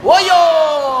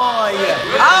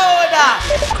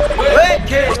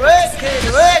Wickedness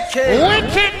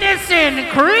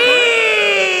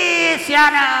increase, you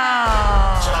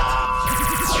know.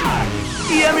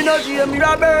 Hear me no, hear me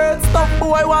Robert. Stop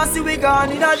boy want see we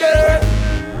gone in a dirt.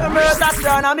 I'm a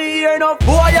strong and me here no.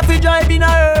 Boy if you drive in a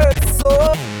earth.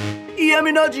 So hear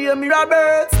me no, hear me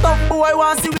Robert. Stop boy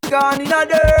want see we gone in a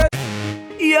dirt.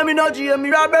 Hear me no, hear me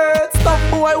Robert. Stop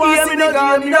boy want see we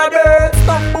gone in a dirt.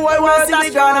 Stop boy want see we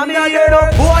gone and me here no.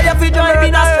 Boy if you drive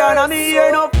in a strong and me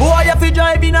here no. Boy if you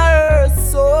drive in a earth.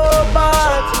 So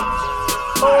bad.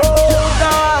 Oh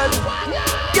God.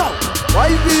 Yo. Why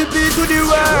people to the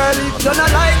world? If you're not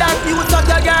like that, you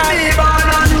such a girl. Be born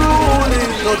unruly.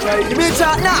 No try to be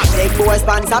chat now. Take boy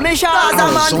sponsor me shot. As a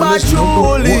man but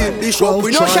truly. The shop we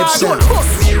no shot.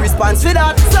 We response to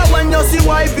that. So when you see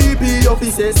YPP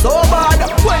officers so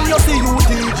bad, when you see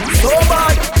UTG so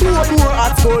bad, two more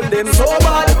at school them so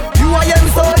bad. You are them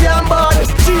so damn bad.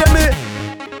 See me?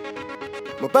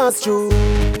 My pass through.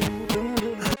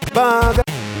 Bag.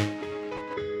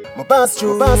 My pass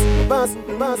through, bag,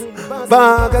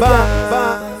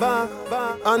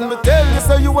 and me tell you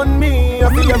so you and me I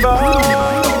feel about.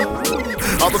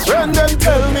 I'm a friend and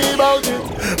tell me about it.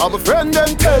 I'm a friend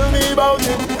and tell me about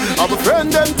it. I'm a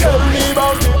friend and tell me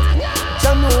about it.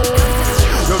 Jamu,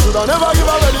 you shoulda never give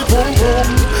away the boom boom.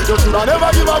 You shoulda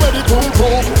never give away the boom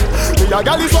boom. Me a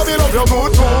gal is loving up your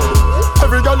good too.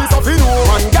 Every gal is a fin.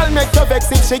 One gal make you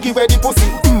vex if she give away the pussy.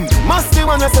 Must be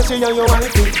when you say she and your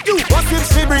wife. You what if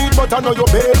she breathe but I know your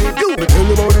baby. You me tell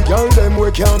you about the girl them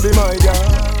we can't be my girl.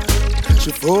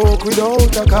 She fuck without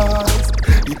a cause.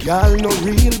 The girl no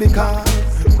real because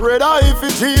red eye if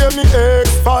it hear me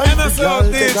X5. And that's how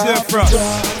DJ Frost.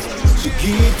 She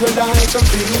keep her life and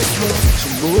business. She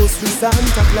moves with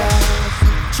Santa Claus.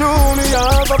 True me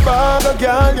have a bag of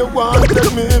girl you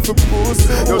wanted me for pussy.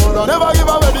 You shoulda never give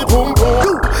away the boom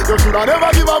boom. You shoulda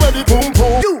never give away the boom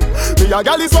boom. Me a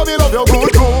girl is so me love your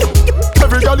good too.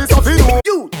 Every girl is a fin.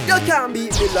 You can't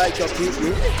beat me like you beat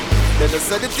me. Then I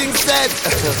said the thing said.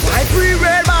 My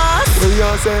pre-red boss. What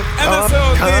you say? And that's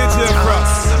how DJ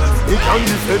Frost. Me can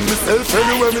defend myself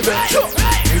anywhere me there.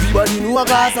 Everybody know a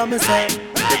cause of myself.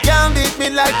 You can't beat me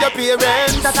like your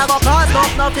parents. That I go cause up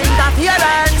nothing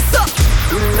interference.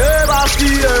 You never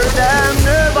fear them,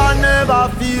 never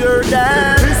fear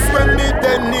them. This when me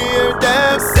then near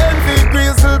them. Send the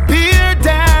grizzle peer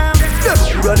them.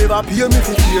 You never fear me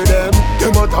to fear them.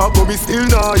 Them a talk but me still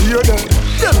not hear them.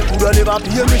 You never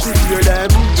fear me to fear them.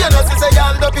 You know since I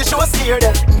y'all don't be sure steer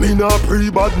them. Me not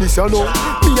pre-badness you know.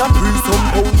 Me a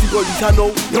pre-some pounds you go this I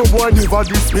know. No boy never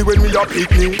diss me when me a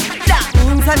pick me. That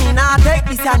means I me not take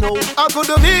this I know. I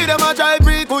could be them a try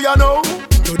breathe who you know.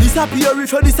 You disappear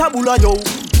if you disable yo.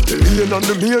 The lane and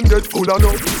the main get full of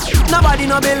no. Nobody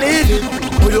no believe it,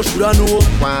 but you shoulda know.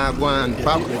 Wagwan,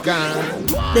 Papugan.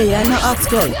 They are not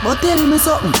ask girl, but tell me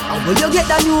something. When you get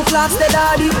that new class, the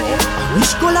daddy.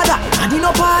 Which color that? And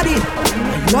no party.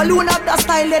 You alone have that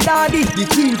style, the daddy. The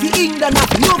queen for England,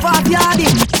 not no half yardy.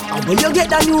 And when you get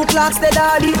that new class, the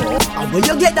daddy. And when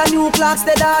you get that new class,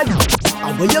 the daddy.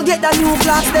 And when you get that new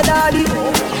class, the daddy.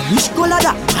 Which color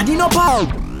that? And no party.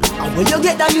 And when you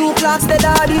get that new clocks, the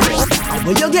daddy. And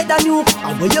when you get that new,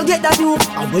 and when you get that new,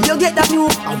 and when you get that new,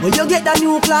 and when you get that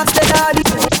new clocks, the daddy.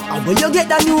 And when you get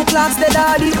that new clocks, the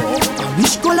daddy.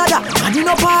 Which color that? And you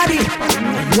no party.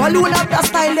 You alone have that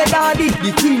style, the daddy. The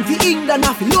queen for England,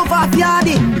 have love half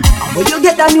yardy. And when you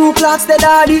get that new clocks, the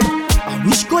daddy. And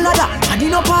which color that? And you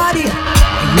no party.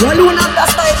 You alone have that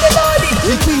style, the daddy.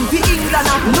 The queen for England,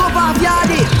 have love half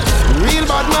yardy. Real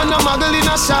bad man, no muggle in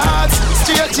a shots.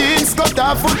 Straight jeans, cut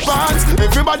off foot pants.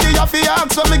 Everybody have the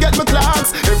axe when me get my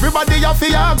clocks. Everybody have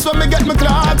the axe when me get my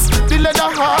clocks. The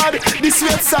leather hard, the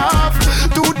sweat soft.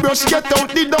 Toothbrush get out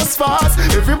the dust fast.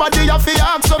 Everybody have the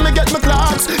axe when me get my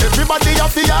clocks. Everybody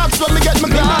have the axe when me get my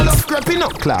clocks. I love creeping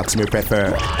up. Clocks me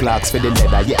prefer. Clocks for the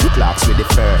leather, yeah. Clocks for the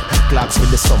fur. Clocks for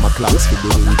the summer, clocks for the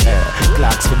winter.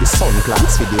 Clocks for the sun,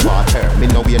 clocks for the water. Me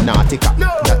know you're nautica,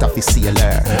 that of a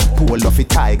sailor. Pull off a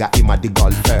tiger, him a the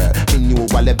golfer. Me knew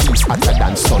all the beast hotter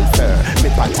than sulfur. Me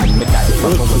pattern me daddy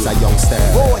from when I was a youngster.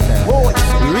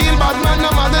 Real bad man, no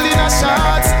model in a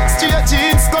shots. Straight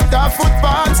jeans, cut off foot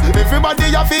pants.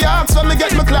 Everybody have the axe when me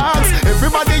get my clocks.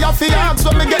 Everybody have the axe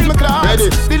when me get my clocks. Ready.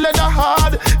 The leather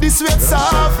hard, the sweat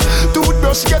soft.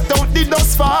 Toothbrush get out the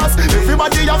dust fast.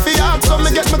 Everybody have the axe when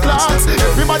me get my clocks.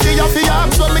 Everybody have the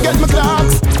axe when me get my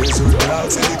clocks. There's a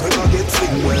clocks and they gonna get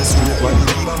fingers. When you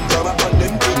leave them, grab up on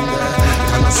them fingers.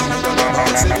 And I see me on my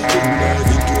house and they couldn't wear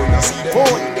Victoria. See them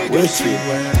when they get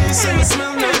fingers. Some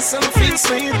smell nice, some feel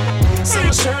sweet.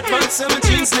 Some shirt, but some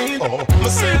jeans neat.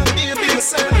 Myself, baby,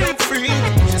 myself, look free.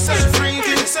 She said she free,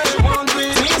 she said she want me.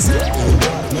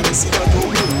 Let me see that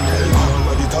old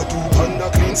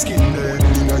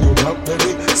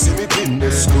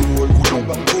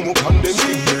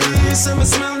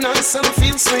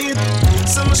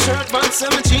shirt, pants,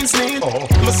 and my jeans neat.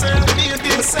 Myself, baby,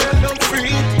 myself, I'm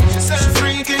free. She said she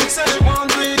freaking, said she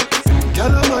want it.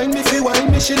 Girl, I mind me, fi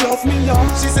wine me, she love me, yeah.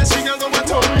 She said she gonna go and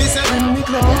talk me, said bring me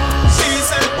close. She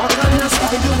said, what kind of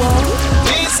style you want?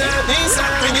 He said,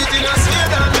 bring it in a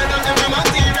sweet and let them every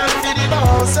material for the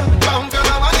boss. Bound girl,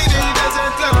 I want it in the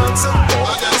desert lands.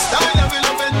 What that style I will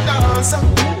up and dance.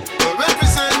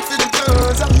 Represent for the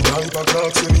girls. Type of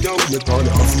clocks when me a wait on.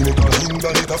 I feel make a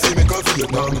England, it a feel make a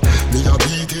Vietnam. Me a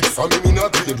beat it from me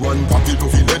not grade one. Pop it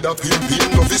off, leather pin,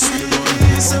 no fi sweet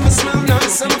one. Some smell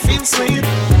nice, some feel sweet.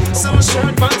 Some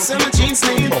shirt, pants, and my jeans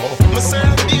neat.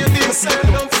 Myself, baby, myself,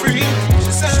 I'm free.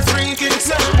 She said freaking,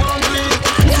 said she want me.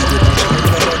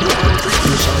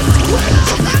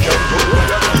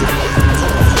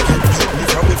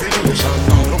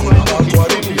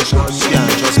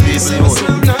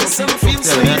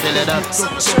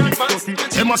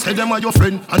 Them a say them are your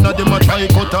friend, and a them a try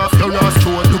cut off your ass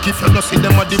throat. Look if you no see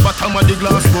them at the bottom of the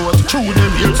glass boat. Through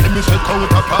them here, say me check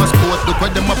out a passport. Look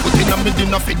where them a put in a me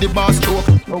dinner for the bar stroke.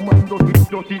 No man dirty.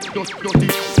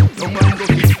 No man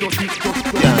dirty.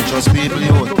 Yeah, just people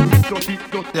you.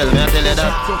 Tell me, I tell you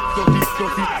that.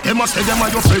 Them a say them are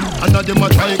your friend, and a them a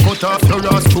try cut off your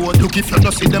ass throat. Look if you no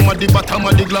see them at the bottom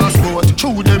of the glass boat.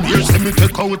 Through them here, say me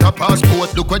check out a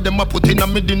passport. Look where them a put in a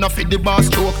me dinner for the bar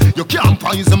stroke. You can't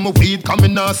poison my weed, come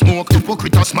in and smoke.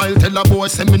 Hypocrite a smile, tell a boy,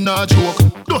 say me nah joke.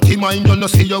 Dirty mind, you no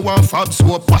see you want fab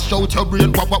soap. Wash out your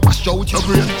brain, wash out your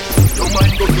brain. Your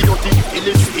mind dirty, ill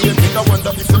is pain. Me da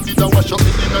wonder if you did a wash up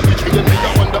it in a train. Me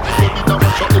da wonder if you did a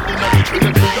wash up it in a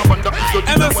train. Me da wonder if you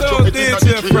did a wash up it in a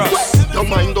train. Your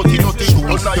mind dirty, you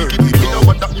don't like it. Me da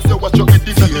wonder if you wash your head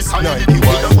in a side. Me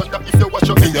da wonder if you wash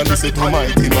your head in a side.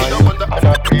 Me da wonder if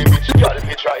you play with y'all,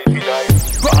 me try to lie.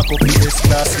 Rock up in this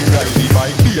class, he ride the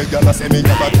bike. Be a girl a say me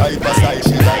never type a style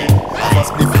she like. I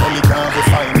must be only can't go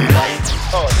find the light.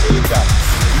 Oh, take that.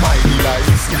 My delight.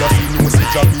 Still a see music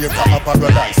Jamaica a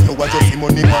paradise. You a just the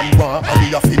money man want and we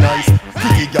a fi nice.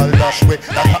 Pretty girl dash way,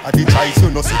 that a the choice. You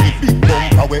no see the big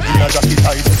bumper way in a jacket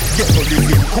eyes. Get to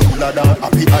living cooler than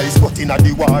happy eyes. But in a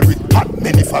the war with hot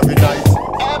many Fahrenheit.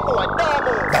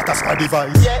 That a scar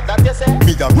device. Yeah, that you say.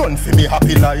 Me a run for me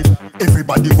happy life.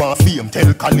 Everybody want fame,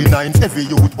 tell Cali Nines. Every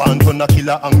youth want to a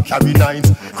killer and carry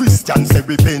nines. Christians say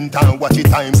repent and watch it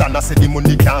times. And I say the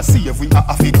money can't save, we are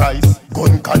happy Christ.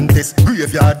 Gun contest,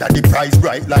 graveyard at the price.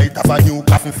 Bright light of a new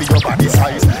coffin for your body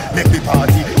size. Make the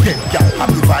party, get gal,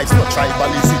 happy vibes, no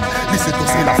tribalism. Listen to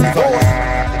Selassie voice.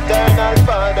 Eternal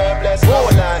Father, bless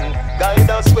our land. Guide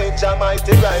us with your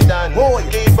mighty right hand.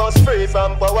 Keep us free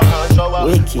from power and shower.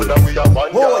 We are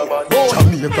one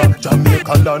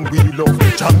Jamaica land we love.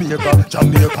 Jamaica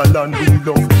land we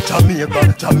love.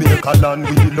 Jamaica land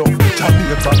we love.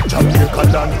 Jamaica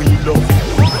land we love.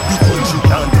 The country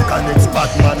can't take an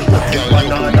expat man.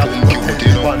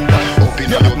 One man. Up in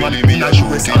your belly, me a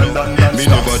shoot it. Me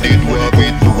never did work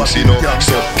with pussy no.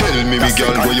 So tell me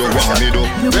girl where you want me do.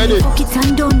 Ready? Fuck it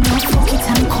and don't know, fuck it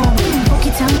and come. Fuck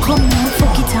it and come now,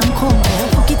 fuck it and come.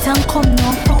 Fuck it and come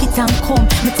now, fuck it and come.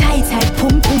 Me tight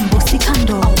pum bossy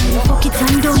cando. Fuck it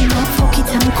and don't know, fuck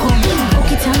it and come.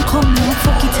 Fuck it and come now,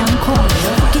 fuck it and come.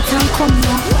 Fuck it and come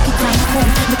now, fuck it and come.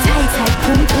 Me tight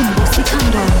pum bossy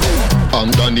cando.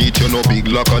 Underneath you no big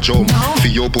like a jump.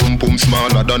 Feel your pum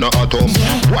smaller than a atom.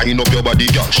 Wind up your body,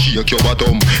 girl, shake your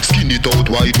bottom. Skin it out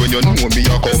wide when you know me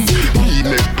a come. Me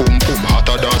make pum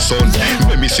hotter than sun.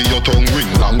 Let me see your tongue ring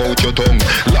long out your tongue.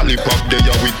 Lollipop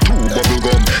there with 2 bubble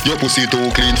gum. Your pussy too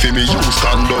clean for me, you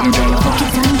stand down, girl. Fuck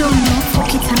it and don't know,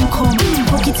 fuck it and come.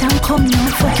 Fuck it and come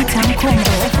now, fuck it and come.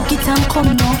 Fuck it and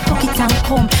come now, fuck it and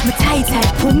come. Me tight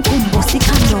pum bossy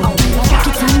cando. Fuck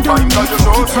it and don't know,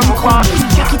 fuck it and come.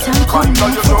 Fuck it and come. Fuck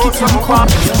it and come,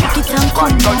 fuck it and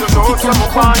come, fuck it and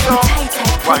come.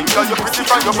 Wine girl, you pretty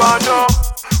from your band.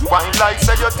 Wine like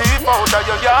say your teeth out of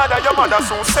your yard and your mother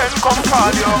soon send come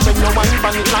call you. When you wine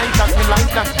pan it like that, me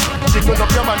like that. Jiggle up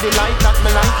your body like that,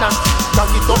 me like that.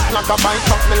 Drag it up like a bike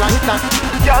up, me like that.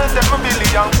 Girl, them a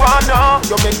billion wanna.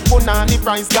 You make punani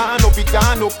price gone up, it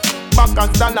gone up. Back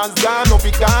and dollars gone up,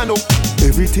 it gone up.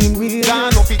 Everything we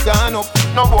gone up, it gone up.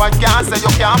 No boy can't say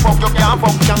you can't fuck.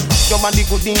 Your man the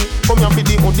good thing, come here for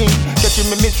the hooding.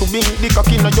 Catching me shubing, the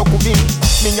cocky na your kubing.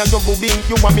 Me and your boobing,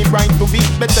 you want me bright to be.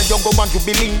 Better you go and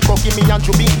jubilee, cocky me and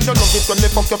jubing. You love it when me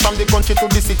fuck you from the country to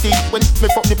the city. When me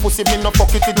fuck the pussy, me no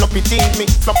fuck it with no pity. Me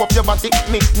slap up your body,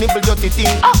 me nibble your titty.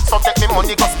 So take me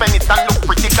money, go spend it and look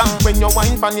pretty calm. When you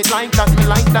wine pan it like that, me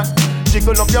like that.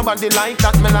 Jiggle up your body like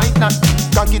that, me like that.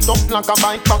 Cock it up like a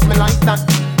bike pack, me like that.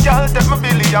 Girl, take me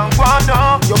billion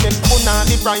wanna. You make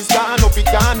punani price gone up, it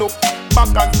gone up.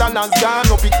 Back and dollars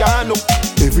gone up, it gone up.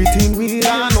 Everything we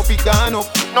gone up, it gone up.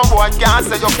 No boy can't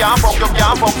say you can't fuck, you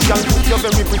can't fuck. Girl, you're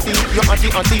very pretty, you're auntie.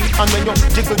 And when you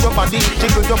jiggle your body,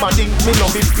 me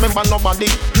love it, remember nobody,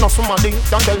 no somebody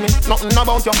can tell me nothing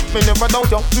about you. Me never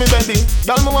doubt you, me baby.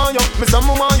 Girl, me want you, me say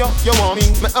me want you, you want me.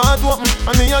 Me heart open,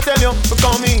 and me I tell you,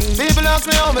 because me. People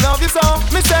ask me how me love you so,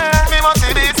 me say, me must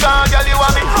see this girl, girl, you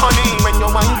want me honey. When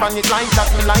you wine pan it like that,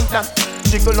 me like that.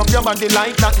 Jiggle up your body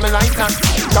like that, me like that.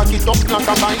 Cock it up like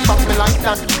a bike, but me like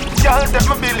that. Girl, take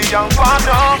me billion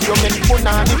 $1. You make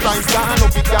punani price gone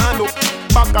up, it gone up.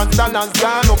 Back and dollars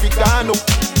gone up, it gone up.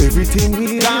 Everything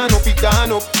we gone up, it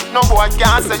gone up. No boy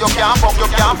can't say you can't fuck, you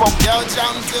can't fuck. Yo,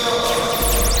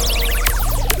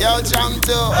 jam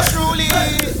too. Truly,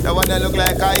 the one that look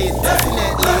like I eat,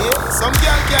 definitely. Some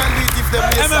girl can't do it if them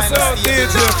waistline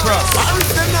is DJ Cross. I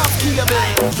them not kill me.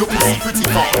 You pussy pretty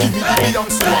far, give me the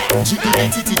Beyonce one. Jiggle the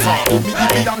titty tar, give me the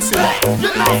Beyonce one. You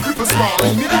know cripple smart,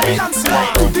 give me the Beyonce one.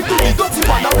 Do the dirty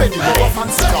one already, go up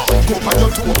fancy car. Go by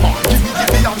your toe part, give me the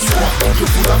Beyonce one. You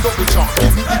full and double chop,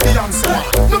 give me the Beyonce one.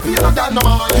 No pain on that no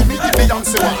man, give me the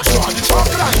Beyonce one. Try the chalk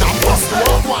line and bust the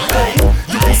one.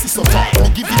 You pussy so far,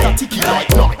 me give it a ticky right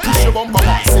now. Push your bumper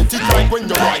back, set it right when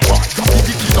you ride back. Got the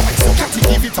dicky like, so cat it,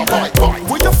 give it a bite.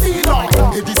 What you feel like?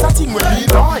 Hey, this a thing when we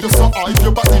lie. You so high,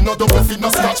 your body no double fin,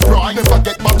 no scratch pride. Never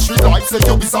get battery life, say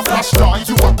you is a flashlight.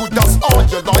 You are good, that's all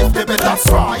your life, baby, that's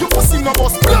right. Your pussy no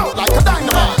bust blow like a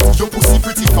dynamite. Your pussy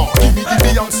pretty far, give me the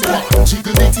Beyonce one.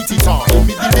 Jiggle the titty tar, give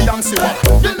me the Beyonce one.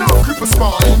 You know cripple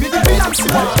smart, give me the Beyonce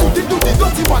one. Do the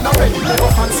dirty one already,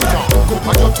 never fancy car. Go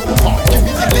by your toe part, give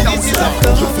me the Beyonce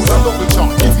one. You full of double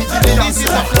chop, give me the Beyonce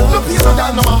one. No piece of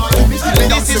that no man, give me the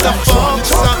Beyonce one.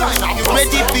 You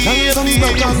ready, baby?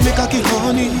 Make a kick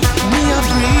honey. Me a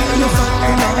breathe, you fat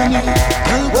punani.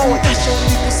 Girl, come dash out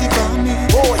the pussy for me.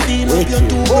 Feel up your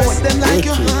two breasts, them like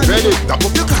your honey. Ready, tap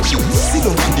up your cocky. Sit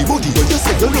down on the body, but you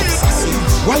say you look sassy.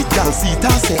 White girl see it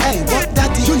and say, hey, what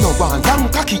that is? You know one damn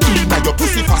cocky in your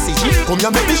pussy passage. Come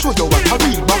here, make me show you what a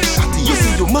real back shotty. You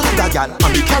see you mother girl,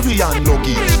 and me carry on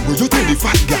nuggy. Will you tell the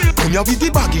fat girl, come here with the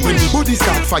baggy. When the body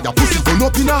start fire, pussy burn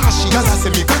up in a ashy. Girl, I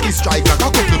say me cocky strike like a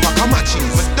couple pack of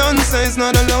matches. But don't say it's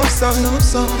not a love song,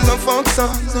 it's a folk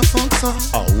song, it's a folk song.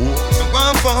 Oh, you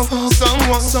want fuck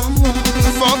someone, a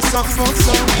folk song.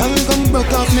 Girl, come broke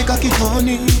off me cocky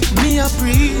honey. Me a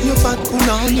breathe, you fat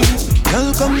punani. Girl,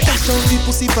 come dash out the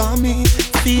pussy for me.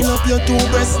 Feel up your two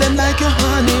breasts, them like your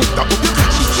honey. tap up your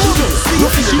cocky. You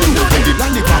feel it when the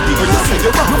lollipop. When you say you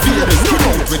want feel it, skin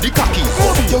out with the cocky.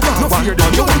 You want one, and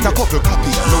you want a couple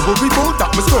copies. No worry about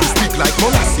that, my son stick like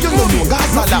molasses. You know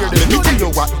Gaza la, let me tell you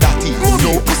what that is.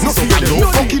 No pussy, no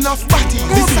fucking off body.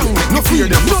 This song make no fear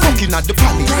them, no fucking at the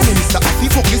palace. Prime Minister, I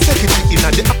feel fucking secretary in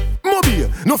at the Mobile,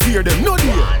 no fear them, no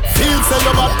dear. Feel say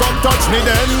you bad, come touch me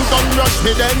then, come rush me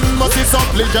then. Must be some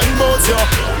legend boss you.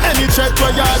 Any check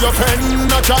where you're your friend,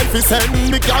 no try to send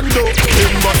me can do.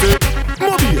 Him must be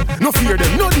Mobile, no fear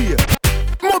them, no dear.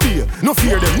 Mobile, no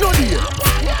fear them, no dear.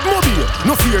 Mobile,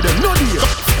 no fear them, no dear.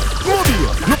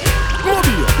 Mobile, no.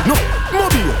 Mobile, no.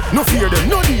 Mobile, no fear them,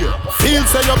 no dear. Feel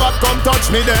say you bad, come touch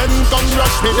me then, come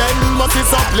rush me then. Must be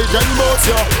some legend boss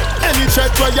you. Any check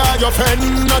where you're your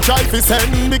friend, no try to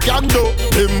send me can do.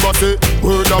 Him must say,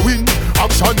 word a win.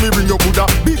 Action me bring your Buddha.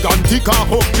 Big and thick and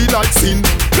hope be like sin.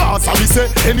 Cause I me say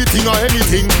anything or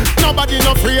anything. Nobody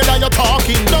no afraid that you're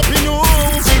talking. Don't be no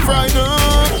be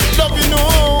frightened. Don't be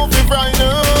no be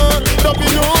frightened. Don't be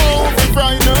no be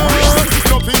frightened.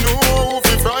 Don't be no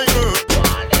be frightened.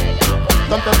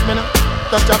 Don't touch me now,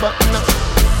 touch your button now.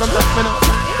 Don't touch me now,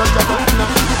 touch your button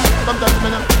now. Don't touch me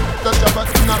now, touch your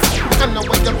button now. I know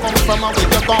where you come from and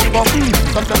where you gon' go.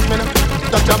 Don't touch me now,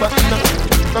 touch your button now.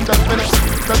 Don't touch me now,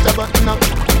 touch your button now.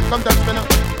 Don't touch me now,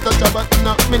 touch your button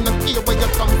now. Me no care where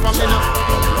you come from, me now.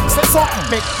 Say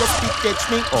something, make your speed catch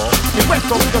me. You wet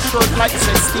up your shirt like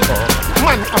sexy.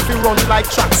 Man have to run like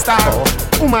track star.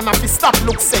 Woman have to stop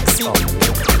look sexy.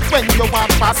 When you walk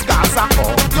past Gaza,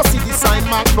 you see the sign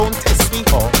mark don't test me.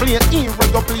 Play hero,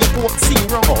 you play Port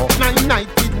Zero. 990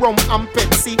 rum and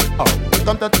Pepsi.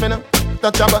 Come touch me now,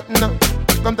 touch your button now.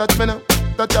 Come touch me now,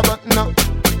 touch your button now.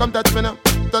 Come touch me now,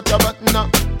 touch your button now.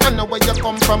 I know where you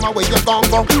come from and where you gon'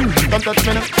 go. Come touch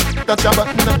me now, touch your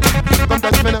button now. Come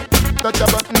touch me now, touch your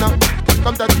button now.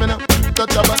 Come touch me now,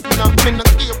 touch your button now. Me no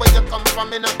care where you come from,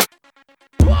 me now.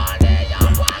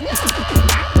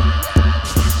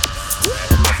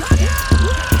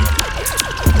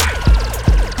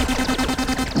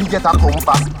 Me get a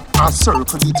compass and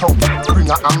circle it up. Bring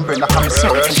an umbrella, come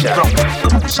circle the ground.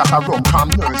 2 shot of rum, calm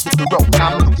nerves with the rum.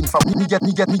 I'm looking for me get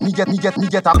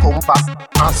a compass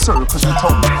and circle it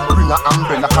up. Bring an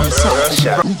umbrella, come circle the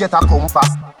ground. Me get a compass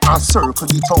and circle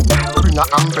it up. Bring an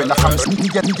umbrella, come me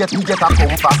get a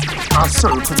compass and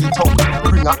circle it up.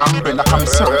 Bring an umbrella, come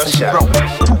circle the ground.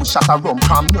 2 shot of rum,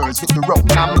 calm nerves with the rum.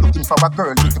 I'm looking for a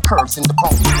girl with the curves in the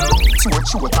bum.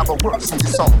 Short have a words in the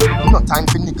song. No time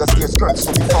for niggas, there's girls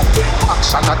to be found.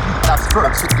 Action at you, that's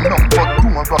verbs with the numb. But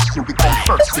don't rush, you become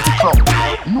first with the club.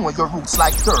 Know your roots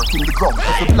like dirt in the ground.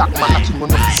 Every black man a king on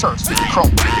the search with the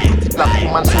crown. Pretty black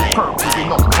woman so purple we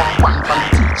know. Come one from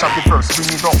the teacher, the verse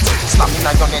bring it down. Slamming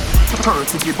on your neck, to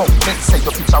 30 the bone. Let's say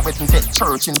your picture wedding dead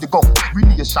church in the gun.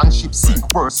 Relationship sink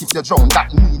worse if you drown.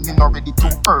 That meaning already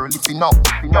too early if you know.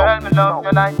 Girl, me love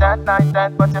you like that,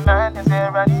 but your man is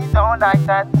here and he don't like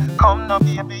that. Come no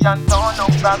baby and don't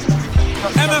look back.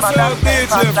 NFL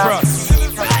DJ Frost.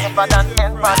 Keep your safer than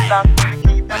 10 padlock.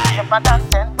 Keep your safer than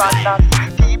 10 padlock.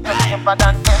 Keep your safer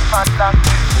than 10 padlock.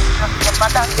 Keep your safer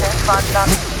than 10 padlock.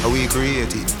 How we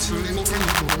create it?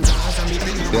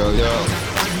 Yo.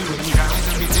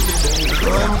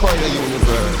 Empire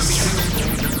Universe.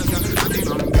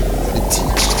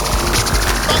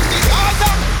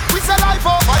 We say life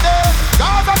over there.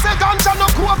 Gaza say ganja no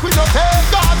coke with no tape.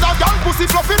 Gaza young pussy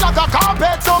fluffy like a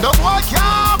carpet. So no boy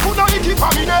can't put no icky for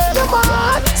me name. No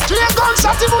man, straight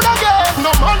gunshot he would again.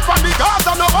 No man from the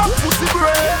Gaza no hot pussy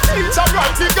brain. It's a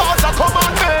right the Gaza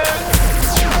commandment.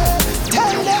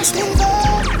 Tell them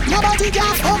Steven, nobody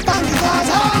can fuck on the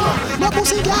Gaza. No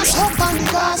pussy can fuck on the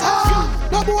Gaza.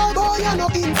 No boy and no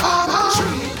informer.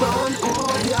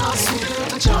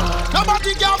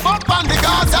 Nobody can fuck on the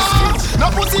Gaza. No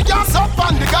pussy can suck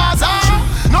on the Gaza.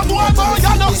 No boy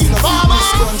and no informer.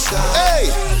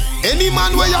 Hey, any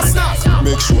man where you snap.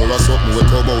 Make sure a something will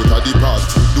come out of the pot.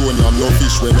 Don't have no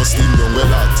fish when no steam down well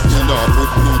hot. You know put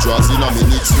blue jaws in a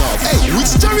minute snap. Hey,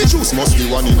 which cherry juice must be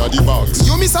one in a the box.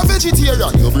 You miss a vegetarian.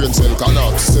 Your brain cell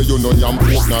collapse. Say you know yam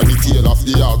pork na the tail of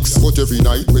the ox. But every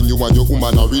night when you and your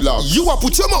woman a relax, you a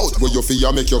put your mouth where you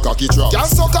feel make your cocky drop. Can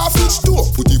suck off each toe.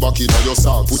 Put it back in your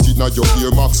sock. Put it in your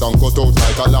ear max and cut out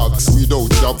like a lax. Without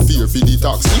job fear for the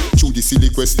tax. Through the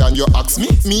silly question you ask me.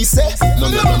 Me say no.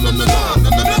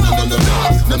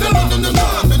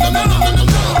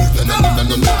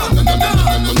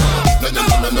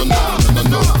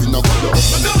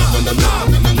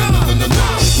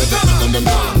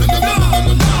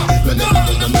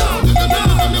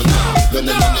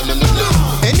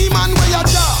 Any man where you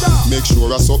jaw. Make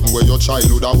sure a something where your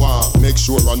childhood a want. Make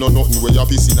sure a know nothing where you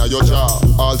piss in a your jaw.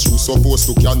 All true supposed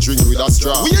to can drink with a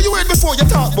straw. We hear you heard before you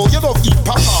talk about you love eat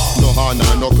papa. No hand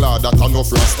and no claw that a no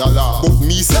rasta law. But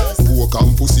me say poke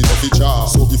and pussy no feature.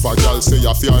 So if a girl say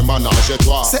you fear man a jet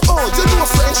war. Say oh you know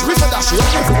French river dash you.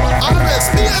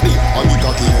 Arrest baby. And the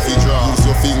cocky no fit draw. Use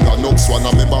your finger knocks one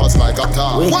of me balls like a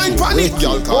tar. Wine panic.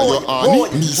 Girl call your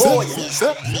honey. Me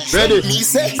say. Ready. Me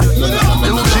say.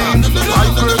 Eugene,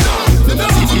 I pray.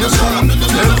 Feel soon,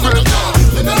 help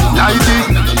Lighty,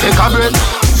 take a breath.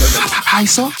 Hi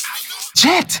so,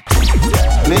 Jet.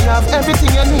 Me have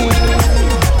everything you need.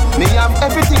 Me have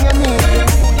everything you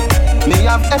need. Me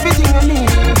have everything you need.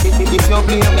 If you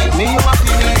blame me, you have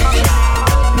to leave.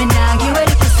 Me nah get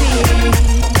ready to see.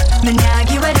 Me nah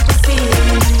get ready to see.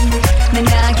 Me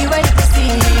nah get ready to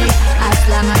see. As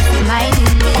long as you mind it.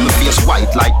 I'm face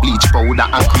white like bleach powder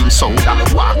and cream soda.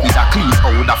 Walk with a clean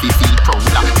powder, fi feel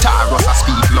prouder. Taros a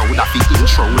speak louder, fi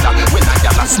intruder. When I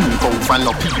got a smooth over,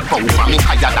 no peep over. Me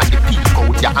higher than the peak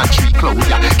out, ya and tree cloud,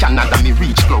 ya. Canada me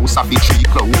reach closer, fi tree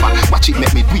clover. Watch it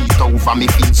make me do it over, me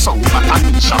feel sober.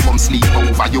 Tanisha come sleep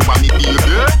over, you and me baby.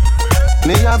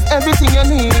 Me have everything you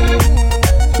need.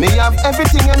 Me have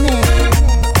everything you need.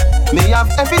 Me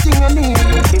have everything you need.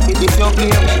 If you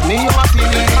blame me, you have to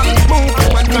leave. Move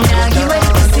when you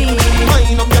see.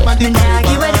 Wind up your body,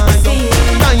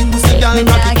 time to see girl,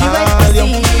 radical.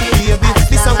 Baby,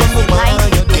 this a one more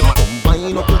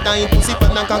wind up your time pussy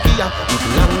pan and kakia. If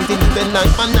long till you bend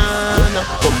like banana.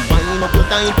 Wind up your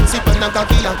time pussy pan and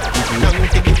kakia. If long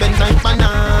till you bend like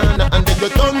banana. And then you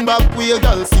turn back with your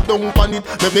girl, sit down on it.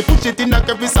 Let me push it in like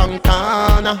every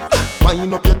Santana.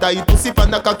 Wind up your tight pussy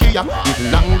pan and kakia. If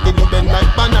long till you bend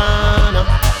like banana.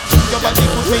 Your body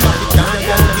put me up, it can't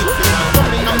get it.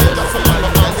 Come in and make us feel all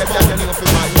of us. girl, you know fi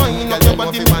wine. Wine up your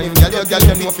body, wine. Girl,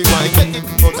 you know fi wine. Get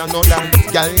it out and know that.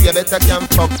 Girl, you better can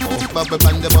fuck. Bubble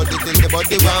on the body till the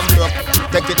body warm up.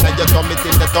 Take it now your tummy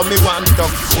till the tummy warm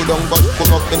up. Pull down but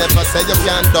come up. Me never say you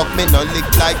can't duck. Me no lick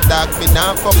like that. Me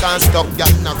nah fuck and stuck.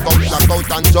 Girl, knock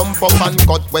out and jump up and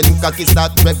cut. When cocky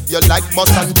start rep, you like bus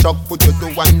and truck. Put you to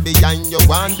one behind you,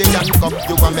 one the handcuff.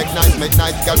 You want make nice,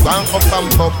 girl, one up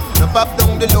and pop. No pop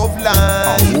down the love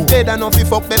line. Better no fi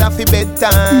fuck, better fi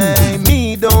bedtime.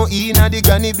 Me don't eat na the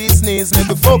granny business. Make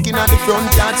me fucking at the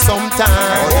front yard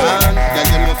sometime. Girl,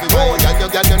 you know fi wine.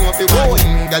 Girl, you know fi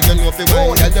wine. Girl, you know fi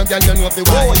wine. Girl, you know fi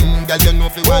wine. Girl, you know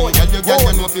fi wine. Girl,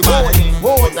 you know fi wine.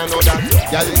 But I know that.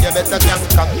 Girl, you better can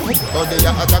cock. So they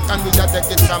a attack and we a take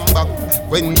it from back.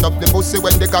 Wind up the pussy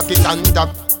when the cocky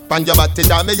contact. Pan your body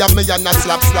down, me and a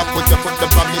slap. Put your foot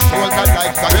up on me shoulder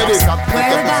like a knapsack. Put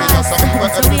your pussy on something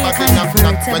where everybody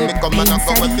knock. When me come and I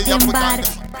go with me, you put on.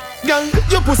 Girl,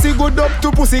 your pussy good up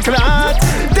to pussy clot.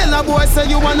 Tell a boy say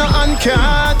you wanna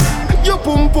uncut. Your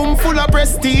pum pum full of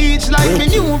prestige, like me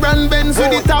new brand Benz with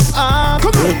the top up.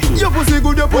 Come on, your pussy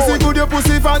good, your pussy good, your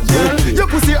pussy fat girl. Your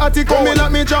pussy atty coming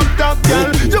like me drop top girl.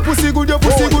 Your pussy good, your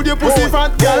pussy good, your pussy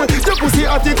fat girl. Your pussy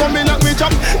atty coming like me chop.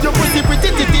 Your pussy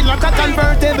pretty titty like a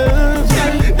convertible.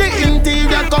 The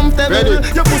interior comfortable.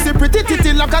 Your pussy pretty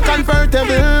titty like a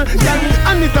convertible.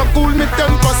 And it a cool me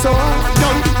temper so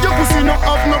down. Your pussy no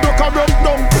have no broke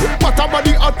down. What a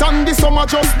body hot and the summer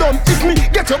just done. If me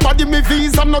get your body me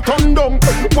visa not on down.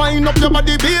 Wind up your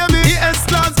body baby. The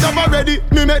S-Class job already.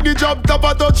 Me make the job top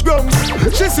a touch ground.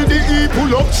 She see the E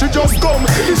pull up, she just come.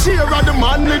 The share of the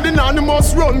man with the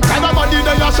anonymous run. Kind of body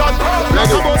that you shot like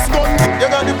a bus gun. You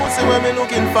got the pussy where me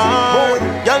looking for.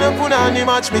 You no punani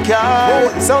match me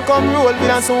car. So come roll with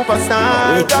a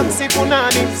superstar. Taxi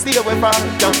punani, stay away from.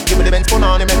 Give me the Benz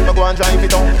punani, make me go and drive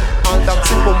it on. All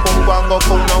taxi pum pum go and go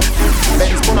come now.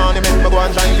 Benz punani, make me go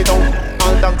and drive it on.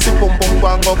 All taxi pum pum go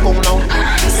and go come now.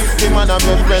 The man a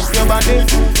make rent your body.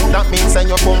 That means send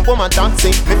your pum pum and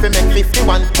taxi. Me fi make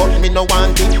 51, but me no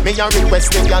want it. Me a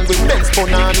request the girl with Benz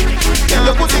punani.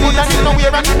 Your pussy good and you know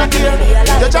we're running a clear.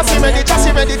 You just ready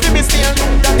to be still.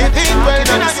 The thing well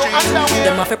done and you underwear.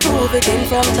 Them have to prove it in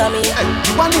front of me.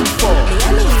 You want him for? Me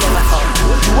and him never come.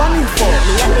 You want him for?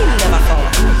 Me and him never come.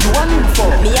 You want him for?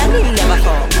 Me and him never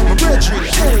come. My brethren,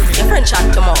 tell me. Your friend chat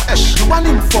too much. You want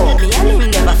him for? Me and him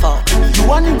never fall. You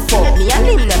want him for? Me and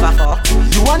him never fall.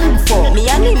 You want him for? Me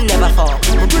and him never fall.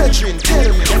 My brethren, tell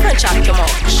me. Your friend chat too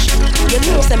much. You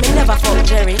know say me never fuck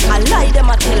Jerry. I lie them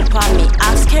a tell pa me.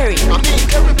 Ask Kerry. I mean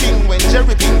everything when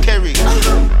Jerry been carry.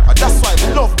 That's why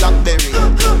me love Blackberry.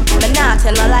 Me nah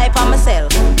tell no lie pa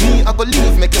myself. Me I go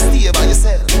leave, make you stay by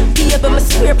yourself. Baby me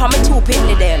swear pa me too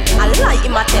pitney then. I lie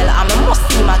him a tell and me must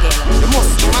see him again. You must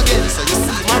see him again, so you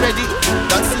see him already.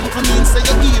 That simple means say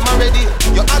you give him already.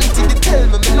 Your auntie they tell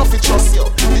me nothing trust you.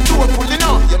 The door pulling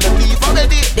out, you no leave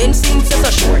already. Then since you're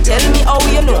so sure, tell me how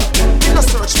you know. Me no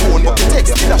search phone, but the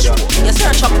text me that show. You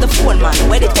search up the phone man,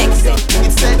 where the text say?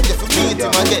 It said you fi meet him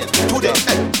again today.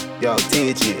 Yo,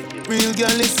 DJ. Real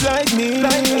girl is like me.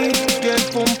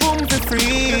 Get pum pum for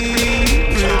free.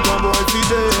 Real boy fi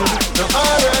dead. No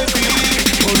R.I.P.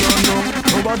 Oh no,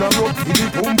 nobody rock for the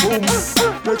pum pum.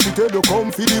 Let she tell you come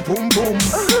for the pum pum.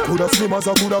 Coulda slim as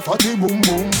a coulda fatty boom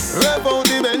boom. Rev out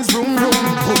the Benz vroom vroom.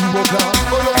 Bumbo clap.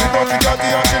 Oh you fi touch it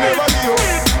and she never give you.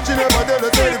 She never tell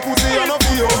you say the pussy and no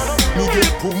for you. Me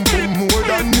get pum pum more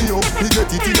than me yo. Me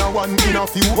get it in a one, in a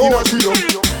few, in a trio.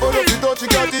 Oh you fi touch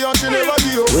it and she never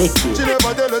give you. She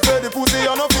never tell you say the pussy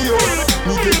and no for you.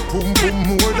 Me get pum pum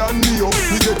more than me yo.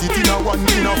 Me get it in a one,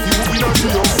 in a few, in a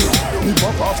trio. Me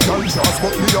pop off gun shots,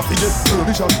 but me a fi get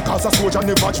permission. Cause a soldier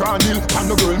never try nil. And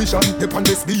no girl mission. Dep on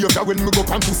this behavior when me go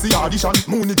pan to see audition.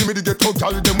 Mooney give me the ghetto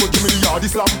gal, them will give me the yardie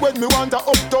slap. When me want a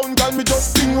uptown gal, me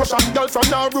just sing Russian. Gal from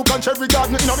Narbrook and Cherry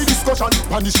Garden in a me discussion.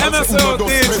 Spanish gal say uno dos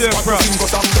tres, but me sing go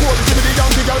Sam. Give me the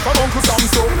Yankee gal from Uncle Sam.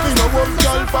 So me no work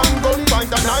gal from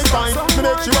gunpoint and I find. Me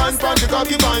make she wine pan the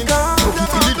cocky mine. No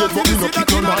kick in the dead, but me no kick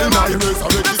no nine. I race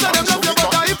already. Them say them love your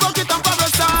butter, hypocrite and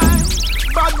parasite.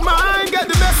 Bad mind get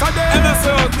the best of them.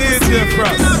 MSL DJ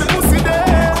Frost. The pussy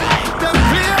there. Them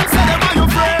claim say them are your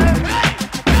friend.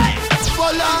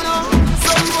 Polano,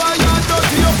 some boy are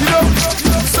dirty up you know.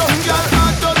 Some girl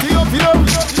are dirty up you know.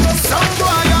 Some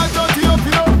boy are dirty up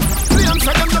you know. Claim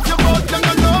say them love your butt, them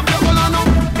don't love your Polano.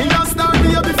 Me a star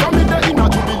baby from me there in a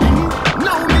Jubilee.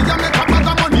 Now me a make a bag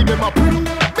of money them a pre.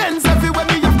 Benz everywhere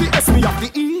me have the S, me have the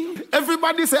E.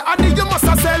 Everybody say Adi you must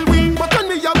a sell we. But when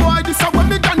me a boy this a what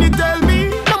me can you tell me.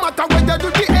 No matter what they do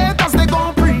the haters they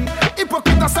gon' pre.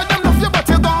 Hypocrite I say them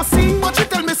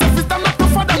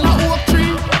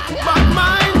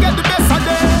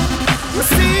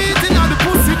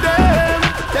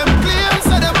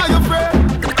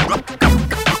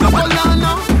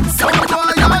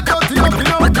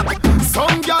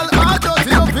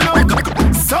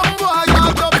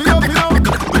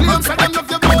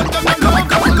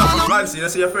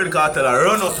see your friend Kartel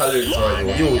run out of lyrics on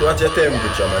you. You, watch your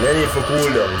temperature, man. You need to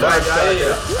cool down. Vybz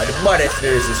Kartel are the baddest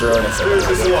lyricists around us.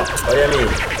 What do you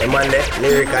mean? The man there,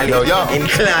 lyrically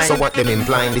inclined. So what them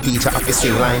implying? The teacher of the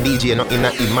string line, DJ not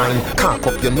in mind. Cock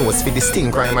up your nose for the sting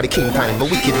crime or the king time.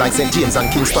 But wicked like St. James and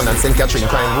Kingston and St. Catherine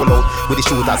crime. Roll out with the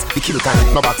shooters, the kill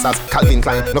kind. No boxers, Calvin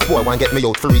Klein. No boy want get me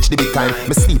out for reach the big time.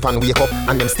 Me sleep and wake up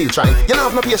and them still trying. You don't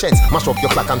have no patience. Mash up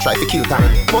your clock and try to kill time.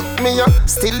 But me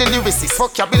still the lyricist,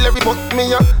 vocabulary. But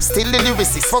me still the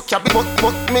lyricist, vocabulary.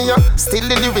 But me still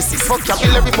the lyricist,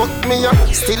 vocabulary. But me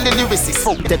still the lyricist.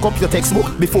 Take up your textbook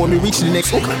before me reach the next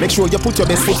hook. Make sure you put your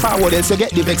best foot forward, else you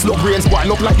get the vex. Look, brains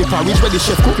boil up like the porridge where the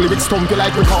chef cook. Lyrics stump you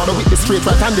like recorder with the straight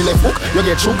right and the left hook. You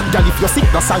get shook, girl, if you're sick,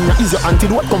 the sanya is your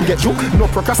antidote. Come get you. No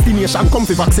procrastination, come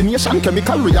for vaccination.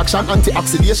 Chemical reaction,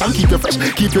 anti-oxidation. Keep you fresh,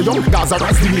 keep you young. Gaza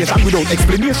rise the nation without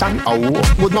explanation. Oh,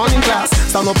 good morning class,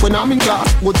 stand up when I'm in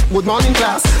class. Good morning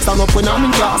class, stand up when I'm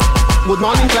in class. Good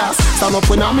morning class, stand up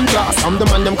when I'm in class. I'm the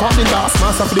man them calling class,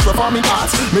 master for the performing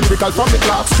arts. Me lyrical from the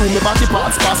clocks, through me body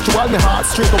parts, pass through all my heart,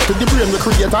 straight up to the brain, we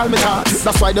create all my thoughts.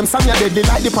 That's why them sang ya deadly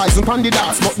like the poison pan the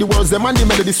dance. But the words them and the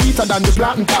melody sweeter than the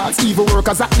planting parts. Evil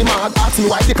workers at the mad, ask me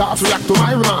why the cops react to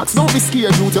my remarks. Don't be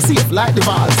scared, you just safe like the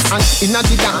valves. And in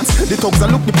the dance, the thugs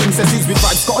and look the princesses with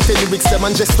Vybz Kartel lyrics them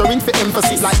and gesturing for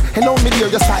emphasis. Like, hello me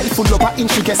dear, your style full of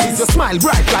intricacies. Your smile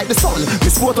bright like the sun,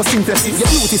 Miss photosynthesis.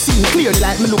 Your beauty seen clearly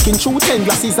like me looking through 10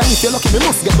 glasses. And if you're lucky, me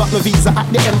must get back my visa at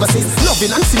the embassy.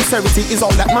 Loving and sincerity is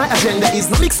all that my agenda is.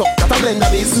 No mix up that a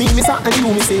blender is. Me, Miss and you,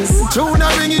 Mrs. Tune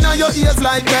a ringing on your ears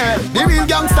like that. The real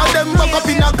gangster them buck up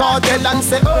in a cartel and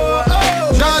say, oh,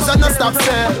 oh, Gaza no stop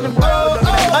sell. Oh,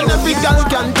 oh, and every girl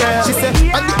can tell. She say,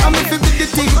 I'm if it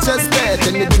the teacher's bed.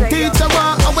 And the teacher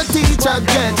want our teacher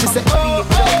get. She say, oh,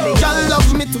 oh, y'all love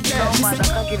me to death. She say,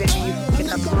 freaky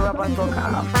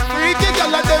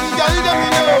girl of them, girl them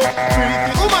you know.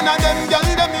 Freaky woman of them, girl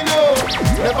them you know.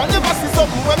 Never see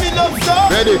something when me love so.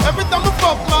 Ready? Every time we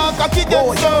fuck my cocky get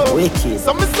so. Wicked.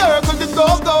 So me circle the go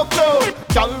flow.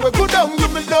 Girl we go down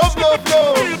give me love.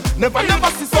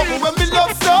 Never see something when me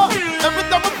love so. Every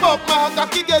time we fuck my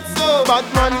cocky get so. Bad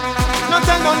man, not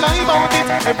tell no lie about it.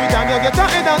 Every time you get her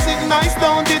head and sit nice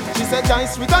don't it. She said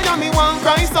Joyce sweet and me one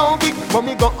cry so big. But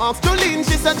me go off to lean,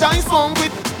 she said Joyce smoke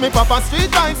it. Me papa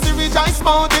street vibes, she rejoice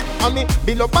about it. And me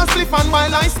bill up and slip and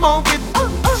while I smoke it.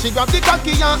 She grab the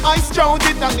cocky and I stroud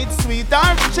it. And it's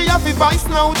sweeter, she have the voice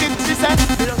now it. She said me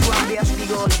love to have the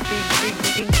big old big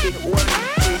old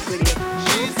with it.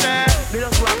 She said me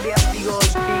love to have the big old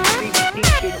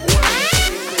big old.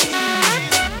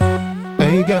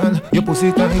 Hey girl, your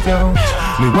pussy tight down.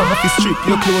 Me want to strip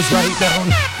your clothes right down.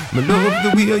 Me love the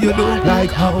way you do.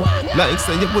 Like how? Like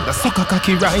say you put a sucker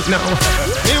cocky right now.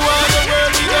 Me want the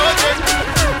world without it.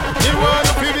 Me want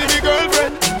to feel me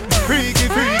girlfriend.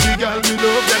 Freaky girl, me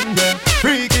love them.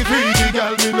 Freaky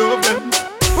girl, me love them.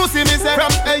 Pussy me say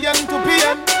from AM to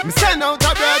PM. Me send out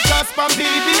a broadcast from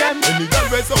BBM. Any girl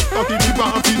we suck cocky, me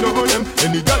want to know them.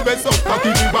 Any girl we suck cocky,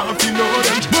 me want to know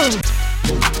them.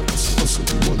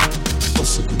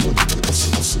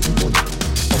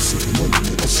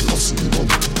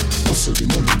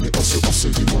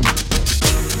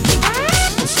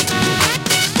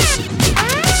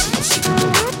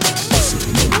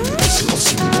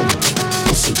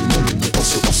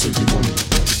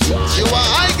 You are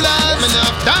high class, me not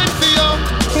have time for you.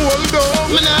 Hold on,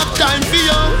 me not have time for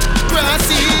you.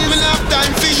 Grassy, me not have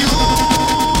time for you.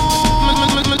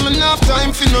 Me not have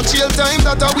time for no chill time,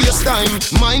 that a waste time.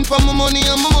 Mind for my money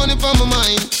and my money for my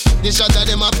mind. The shot of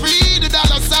them a free the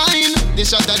dollar sign. The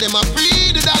shot of them a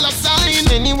free the dollar sign.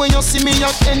 Anyway you see me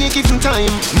at any given time.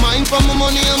 Mind for my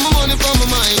money and my money for my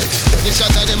mind. The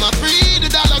shot of them a free the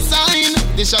dollar sign.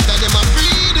 The shot of them a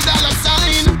free the dollar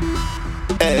sign.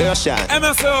 Hey, Russian.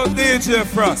 MSO DJ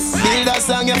Frost. Build a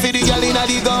song you for the girl inna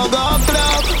the go-go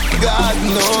club. God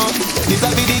no, this a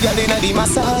for the girl inna the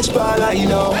massage parlor, you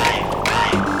know.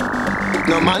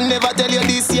 No man never tell you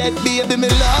this yet, baby, me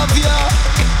love you.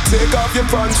 Take off your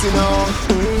pants, you know.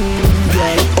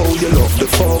 Girl, oh you love the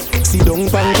fuck. Sit down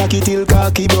pan cocky till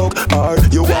cocky broke. Or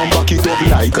you want back it up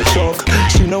like a truck.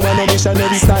 She know want no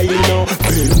missionary style, you know.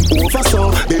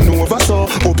 Bend over so.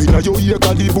 Up inna your ear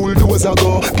 'cause the bulldozer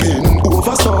go. Bend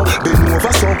over so.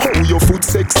 How your foot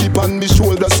sexy pan me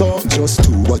shoulder so. Just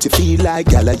do what you feel like,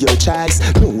 girl are your choice.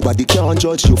 Nobody can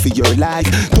judge you for your life.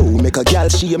 Don't make a girl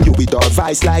shame you with her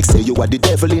vice. Like say you are the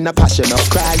devil in a passion of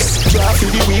Christ. Drop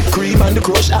you the whipped cream and the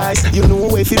crushed ice. You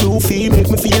know if you do feel make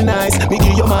me feel nice. Me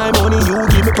give you my money, you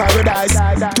give me paradise.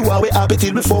 To are we happy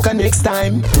till we fuck next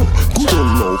time. Good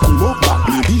on now, come up back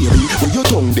me baby. Where your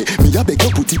tongue de, me a beg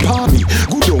you put it on me.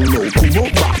 Good on now, come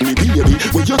up back me baby.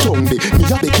 Where your tongue de, me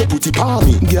a beg you put it on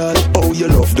me. Girl, oh you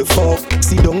love the fuck.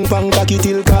 Sit down bang cocky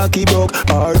till cocky broke.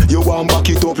 Or you want back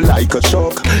it up like a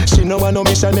truck. She know want no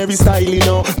missionary style, you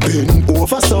know. Bend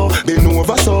over so,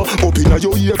 up inna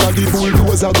your ear 'cause the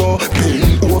bulldozer go.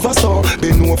 Bend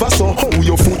over so, how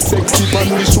your foot sexy on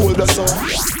the shoulder so.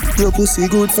 Your pussy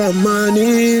good for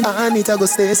money, and it a go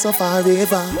stay so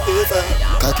forever.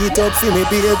 Cock it up for me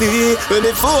baby, when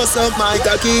it force up my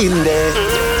cocky in there.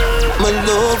 My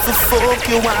love for fuck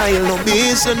you while no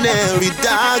missionary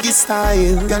doggy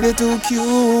style. Girl you too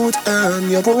cute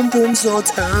and your pum pum so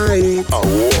tight.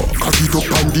 Oh, cock it up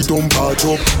and the dumb patch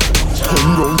up.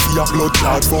 Turn round for your blood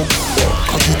clot fuck.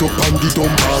 Cock it up and the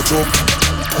dumb patch up.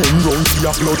 Turn round for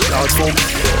your blood clot fuck.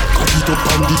 Cock it up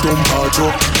and the dumb patch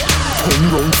up. Turn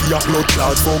round for your blood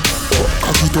clot fuck.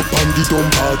 Cock it up and the dumb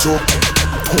patch up.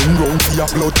 Turn round for your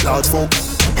blood clot fuck.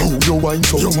 How you wine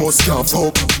so you must can't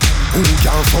fuck. Who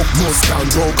can't fuck must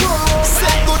can't fuck.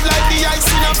 Set good like the ice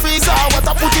in a freezer. What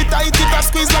I put it tight, it a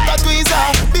squeeze like a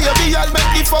tweezer. Baby, I'll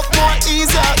make the fuck more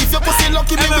easier. If your pussy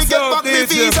lucky, me we get back the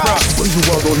visa. When you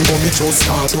are done, mommy just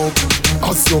start up.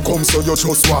 As you come, so you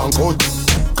just want cut.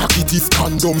 Cocky if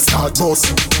condom start bust.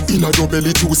 Inna your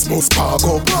belly juice must spark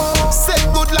up. Set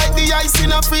good like the ice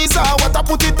in a freezer. What I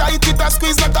put it tight, it a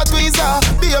squeeze like a tweezer.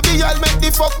 Baby, I'll make the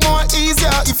fuck more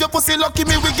easier. If your pussy lucky,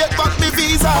 me we get back the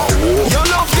visa. Your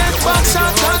love get back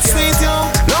shot, that's sweet, yo.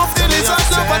 Love delicious,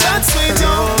 love, but that's sweet,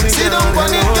 yo. Sit down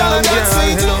on it, girl, that's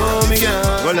sweet, yo.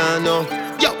 Well, I know.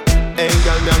 Yo, hey,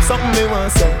 girl, me have something me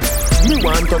want say. Me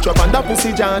want touch up on that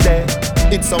pussy jar there.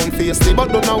 It sound tasty, but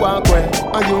don't know walk away.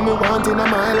 And you me want in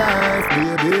my life,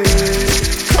 baby.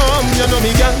 Come, you know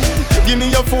me, girl. Give me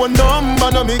your phone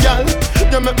number, know me, girl.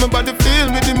 You make my body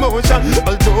feel with emotion.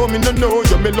 Although me no know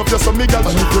you, me love you so, me girl.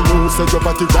 And if you know, say your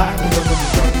body right.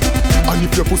 And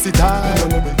if your pussy tight,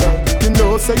 you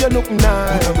know, say you look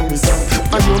nice.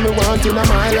 And you me want in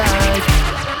my life.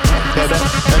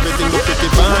 Everything look pretty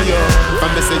fine, yo.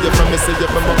 From me say you,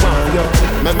 from my one, yo.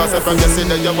 Remember say from you say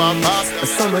that you want past the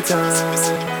summertime.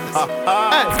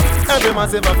 Hey, every man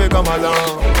say if I come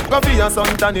along, go for your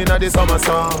suntan inna the summer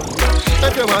sun.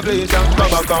 If you want pleasure, go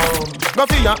back home. Go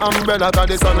for your umbrella 'cause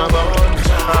the sun a burn.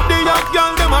 The young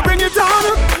girl them a bring it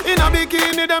on. In a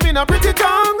bikini them in a pretty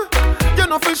tongue. You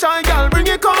know for shy girl bring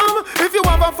it come. If you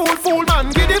have a fool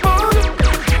man give it on.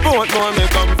 Portmore me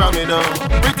come from me now.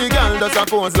 Pretty girl does a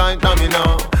pose like dummy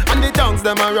now. And the tongues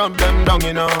them a rub them down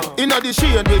you know. Inna the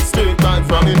shade with straight vibes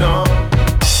from me now.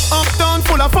 Uptown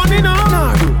full of fun you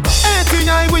know.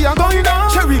 89 we are going down.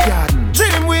 Cherry Garden,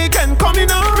 Dream Weekend coming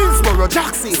now. Minsboro,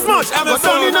 Jackson, Smush, ever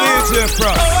sunny now.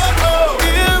 Oh,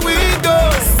 here we go.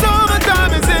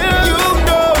 Summertime is here. You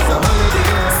know it's a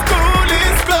holiday. School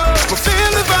is closed, but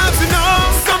feel the vibes you know.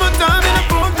 Summertime in a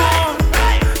Portmore.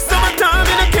 Summertime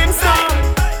in a Kingston.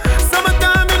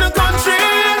 Summertime in a country.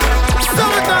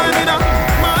 Summertime in a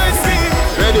my city.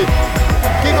 Ready?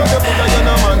 Kick out the foot and you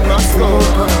know man must go.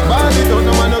 Body don't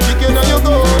know man no kick you know you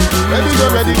go.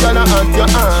 Ready, girl, I hand your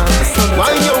hands.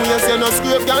 Why you waist, you no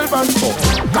scrape, girl, pants up.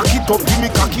 Cock it up, give me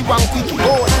cocky one quickie.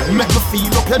 Oh, make me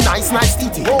feel up your nice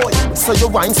titty. Oh, so you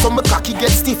wine, so my cocky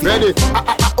get stiffy. Ready?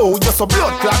 Oh, you're so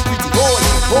blood clot pretty. Oh,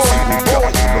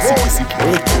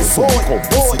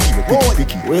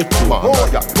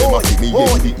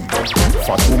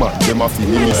 fat woman, them a feel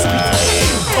me sweet.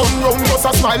 Come round, just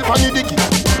a smile pon the dicky.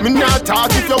 Me not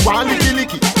talk if you want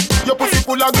licky. Your pussy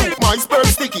full of goop, my sperm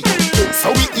sticky. So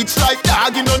we itch like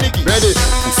dog in a nicky. Ready?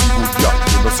 Pussy good, yeah,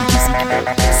 you know sicky sicky.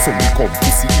 So we come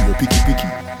pussy in a picky.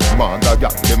 Man, that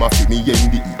got them a feel me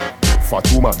yendi. Fat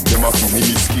woman, them a feel me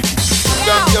skitty.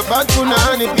 Got your fat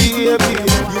punani baby.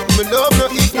 Me love no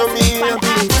eat no me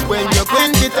baby. When you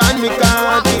quint it and me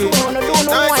can't eat.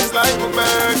 Nice is like a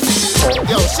birthday.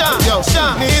 Yo,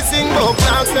 Sean. Me sing bout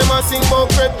clocks, them a sing bout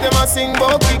crepe, them a sing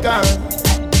bout picker.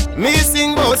 Me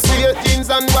sing bout straight jeans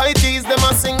and white tees, them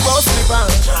a sing bout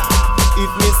slippers. If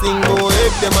me sing bout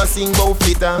egg, them a sing bout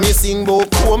flitter. Me sing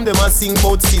bout comb, them a sing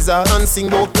bout scissor. And sing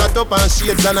bout cut up and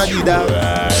shades and Adidas.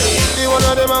 The one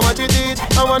of them a watch it eat.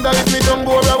 I wonder if me tongue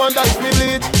bore, I wonder if me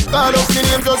bleach. Call up me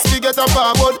name just to get a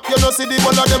forward. You know see the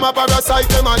one of them a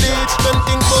parasite, them a leech. Them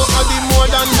think bout a the more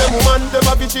than them woman. Them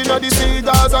a bitch inna the sea,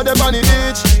 cause a them on the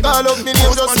beach. Call up me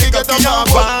name just to get a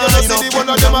forward. You know see the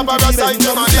one of them a parasite,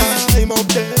 them a leech.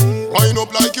 Wind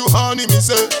up like you honey, me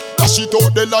say. Dash it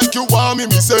out there like you want me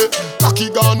say. Cocky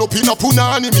gone up in a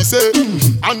punani, me say.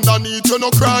 Underneath you no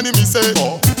cranny, me say.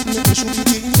 Make me shoot it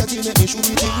in, make me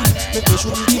shoot it in. Make me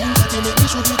shoot it in, make me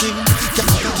shoot it in. Can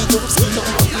I cocky up, skin up,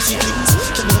 pussy please.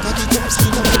 Can I cocky up,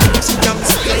 skin up.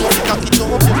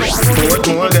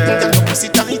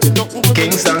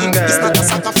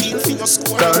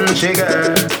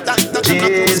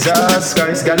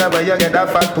 Yes, girl, where you get that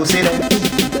fat pussy then?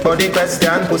 Body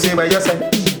question, pussy where you say?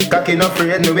 Cocky not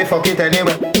afraid, no we fuck it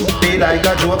anyway. Feel like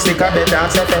a joke, sick of bed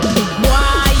dance FM.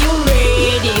 Why you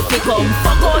ready? Fi come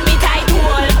fuck on me tight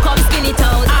hole, come skin it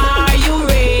out. Are you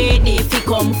ready? Fi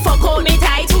come fuck on me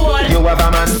tight hole. You have a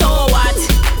man. So what?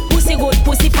 Pussy good,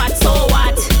 pussy fat, so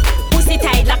what? Pussy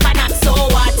tight like a knot, so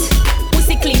what?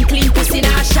 Pussy clean, pussy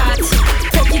not shot.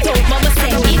 Fuck it out, mama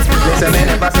say it. Listen, me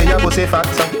never say your pussy fat,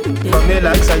 so but me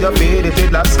like say you feel it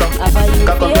with last cup.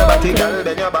 Cock up your body, girl,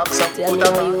 bend your back, so put a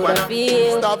back one.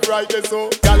 Stop right there, so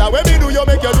Gala, when me do you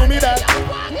make you do me that?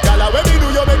 Gala, when me do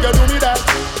you make you do me that?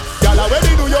 Gala, when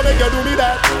me do you make you do me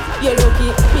that? You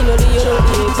lucky, me know do you don't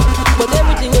it. But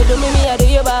everything you do me, I do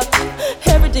you back.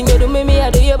 Everything you do me, I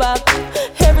do you back.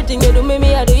 Everything you do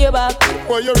me, I do you back.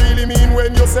 What you really mean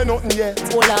when you say nothing yet?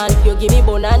 Hold on, you give me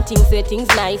bone and things, say things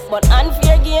nice. But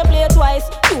unfair game play twice.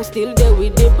 You still there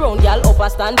with the brown girl up a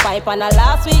standpipe. And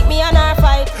last week me and her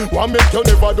fight. One make you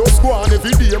never do squan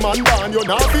every day man born. You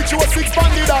now fit your 6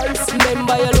 banded eyes.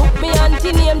 Remember you look me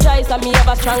auntie name Joyce. And me have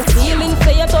a strong feeling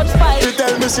say you touch spice. She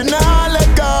tell me she nah let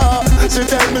go. She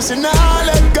tell me she nah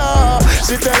let go.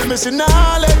 She tell me she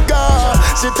nah let go.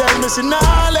 She tell me she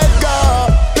nah let go.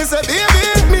 Me say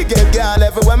baby, me get girl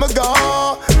everywhere me go.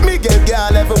 Me get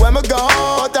girl everywhere me go.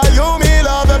 But you me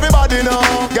love everybody know.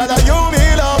 Girl you me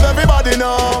love everybody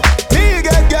know. Me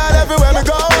get girl everywhere me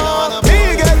go.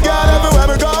 Me get girl everywhere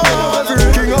me go.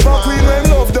 Every king of a queen when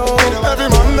love down. Every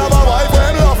man have a wife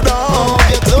when love down.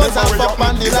 Get close and fuck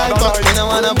man the light, but me no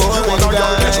wanna boring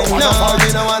guy. No, me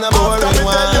no wanna boring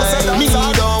wine. Me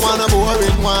don't wanna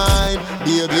boring wine,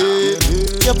 baby.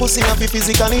 Your pussy happy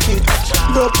physically fit.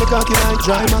 Broke the cocky like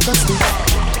dry maca stick.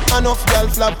 Enough girl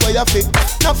flap where you fit.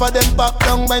 Enough of them pop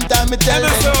down when time me tell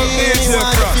them you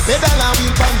want to fit. Pedal and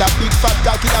wheel from that big fat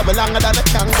cocky that be longer than a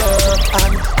kangaroo.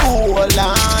 And hold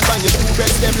on, when you two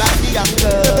breast them like the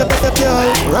angle.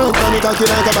 Right on the cocky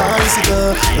like a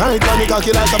bicycle. Right on the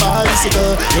cocky like a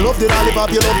bicycle. You love the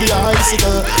lollipop, you love the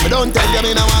icicle. But don't tell you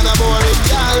me no wanna boring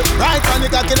girl. Right on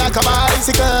the cocky like a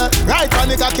bicycle. Right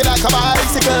on the cocky like a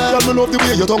bicycle. Girl, me love the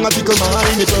way your tongue a tickle my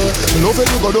nipple. Me love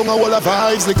it you go down a wall of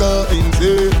bicycle.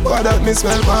 What that me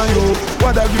smell by you?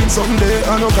 What that green someday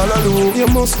I no color do? You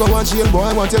must go and jail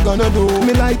boy, what you gonna do?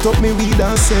 Me light up me weed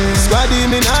and say Squaddy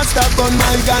me not stop on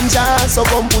my ganja. So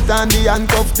come put on the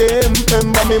handcuff them.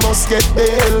 Remember me must get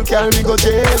bail. Carry me go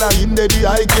jail and in the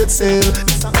I get sale.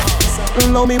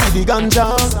 Love me with the ganja.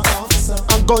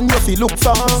 And gun you fi look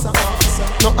for.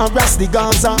 No harass the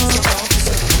Gaza.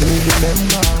 Me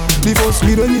remember the first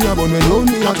video me a bun when you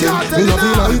me again. Me no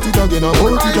feel like it again, I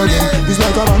want it again. It's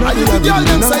like a man a killer baby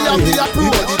in a baby.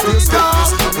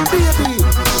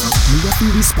 Me a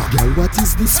feel this bag, girl, what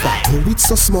is this for? Oh, it's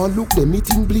so small, look, them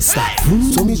meeting blister.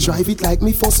 So me drive it like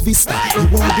me first vista. You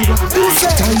want the rock,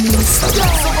 time minister. So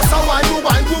what's a wine, you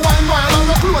wine.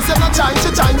 I'm close, you're not trying.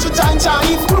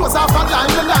 Close off a line.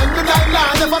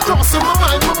 Never cross in my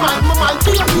mind.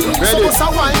 So what's a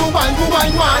wine, you wine.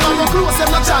 I'm close, you're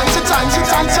not trying.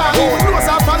 Close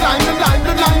off a line.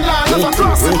 Never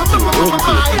cross in my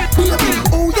mind. Baby,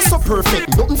 oh, you're so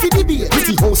perfect, nothing for debate.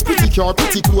 Pretty house, pretty car,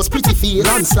 pretty clothes, pretty face.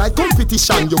 Landslide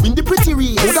competition, you win the pretty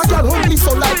race. Oh, that girl only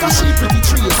so like a she pretty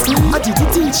trace. I did the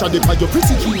teacher, they buy your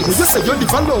pretty keys. You say you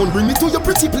live alone, bring me to your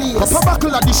pretty place. Pop a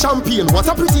buckle of the champagne, what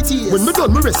a pretty taste. When me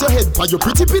done, me rest your head by your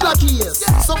pretty pillar case.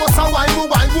 So what's a wine.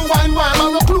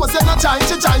 I'm close, you're not trying.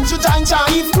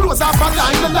 Close off a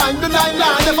line.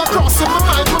 Never cross in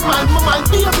my mind,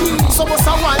 baby. So what's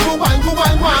a wine.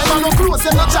 I'm close,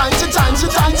 you're not trying.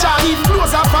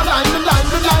 Close off a line.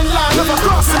 Never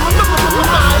cross in my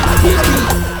mind, baby.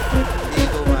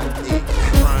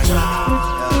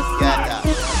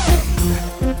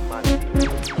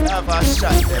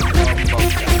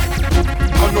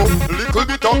 I know little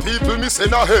bit of people me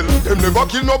send a hell. Them never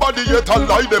kill nobody yet a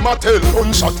lie them a tell.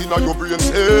 Gunshot inna your brain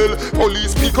cell.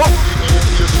 Police pick up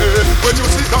the shell. When you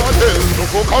sit on hell, no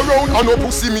fuck around and no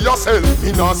pussy me a sell.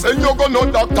 Me nah send you go no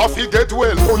doctor fi get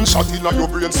well. Gunshot inna your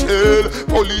brain cell.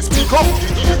 Police pick up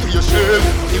the shell.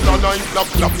 In a nine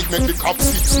flap it make the cops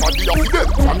sick. Smaddy a fi dead.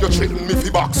 From you threaten me fi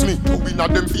box me. Two inna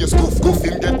them face goof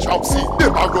him get chopsy.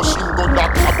 Them a rush him go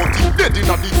doctor but he dead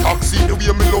inna the taxi. The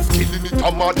way me love killing it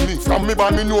a mad me. From me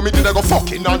by me know me did I go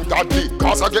fucking ungodly.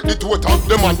 Cause I get the two attack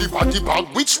them on the body bag.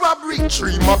 Which robbery?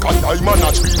 3 Mac and diamond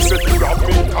a 3 set to rob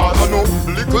me. Cause I know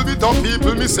little bit of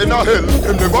people me send a hell.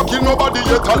 Them never kill nobody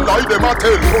yet a lie them a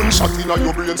tell. Gunshot inna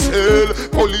your brain cell.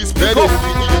 Police pick up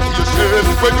the shell.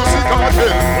 When you see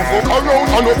cartel, no fuck around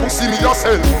and no pussy me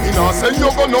yourself. Me nah say you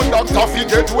go no doctor fi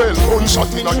get well.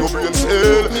 Gunshot inna your brain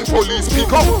cell. Police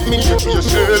pick up me take your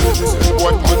shell.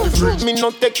 Boy on the fridge. Me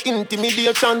not take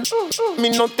intimidation. Me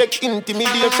not take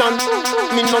intimidation.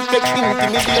 Me not take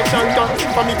intimidation.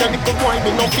 For me can little boy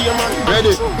me no fear man.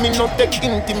 Ready? Me not take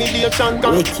intimidation.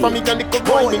 For me can little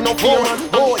boy me no fear man.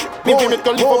 Me be me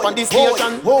to live up on this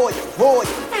station.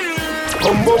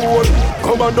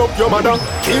 Come and up your mother.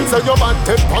 Things are your bad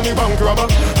take on the bank robber.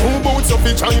 Who boots up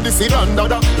each eye the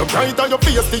cylinder? You bright on your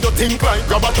face till you think like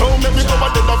grabber. Don't make me go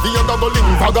back to the Via go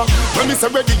limbaga. When me say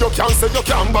ready you can't say you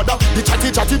can't bother. The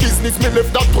chatty business me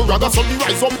left that to rather. So me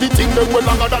rise up the thing them well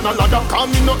longer than a ladder.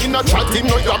 Come me no in a chatting,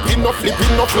 no yapping, no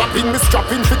flipping, no flapping. Me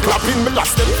strapping, me clapping, me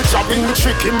last them fi chopping. Me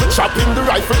tricking, me chopping. The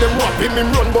rifle them whopping. Him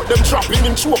run but them trapping.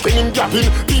 Him choking, him gapping.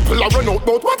 People are run out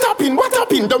but what happened?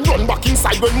 Them run back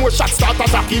inside when more shots start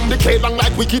attacking. The K long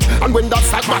like wicked. And when that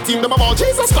start batting, them about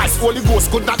Jesus Christ, Holy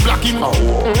Ghost could not block him.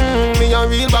 Me a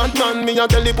real bad man, me a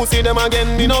tell the pussy them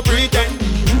again, me no pretend.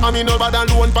 I me no bad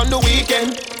alone from the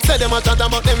weekend. Say them a chat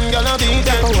about them gyal a beat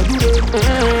them.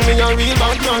 Me a real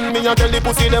bad man, me a tell the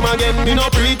pussy them again, me no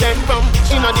pretend. From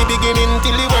inna the beginning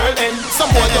till the world end.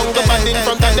 Some boy young go bad in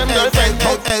front of them girlfriend.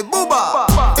 Hey,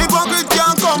 booba, hypocrite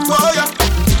can't come for ya.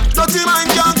 Dirty mind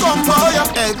can't come for ya.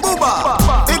 Hey, booba,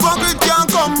 hypocrite can't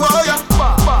come for ya.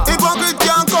 Hypocrite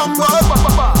can't come for ya.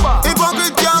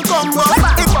 Hypocrite can't come for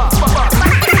ya.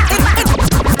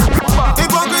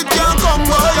 Hypocrite can't come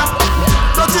for ya.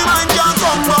 Dirty mind can't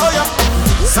come for ya.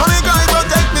 Some guy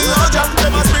protect me, oh Jack.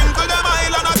 Them a sprinkle them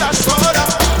oil and a dash soda.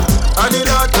 And the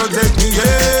Lord protect me,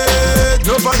 yeah.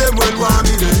 None of them will want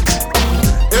me dead.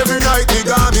 Every night they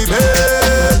got me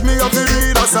bed. Me have to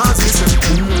read a sensation.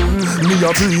 Me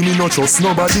a pray, me no trust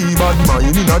nobody. Bad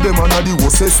mind inna them and a the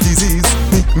worstest disease.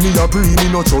 Me a pray,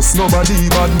 me no trust nobody.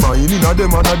 Bad mind inna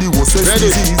them and a the worstest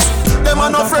disease. Them a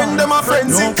no friend, them a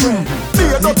frenzy. Be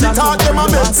a dirty talk, them a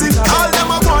messy. All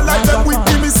them a want like them with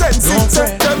me sense it.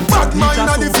 Set them bad mind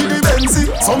and the Philly Benzy.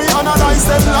 So me analyze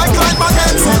them like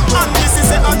Mackenzie. And this is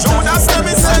a Judas, them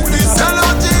is sense this. Tell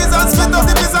Lord Jesus, fit up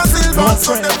the piece of silver.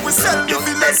 So them we sell me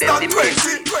for less than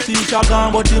 20. Teacher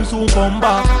gone but him soon come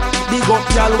back. Big up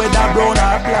y'all with that brown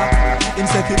or black. Him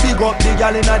say fi big up the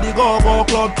gal inna the go-go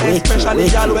club, especially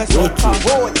gal we suck fat.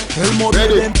 Tell more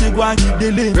them to go and give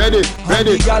the link. Ready.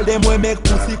 The gal them we make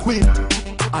pussy quit.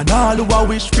 And all who a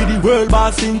wish for the world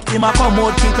boss sink, him a come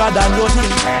out quicker than you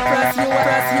think. Press you.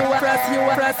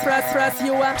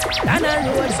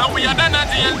 So we are done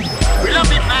at jail. We love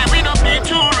it man, we don't be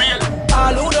too real.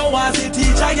 All who don't want see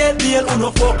teacher get bail, who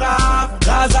no fuck off.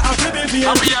 Gaza a flip it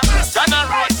So we are done a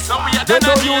road, so we are done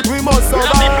a jail. We must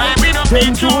survive. We love it man, we don't be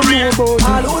too real.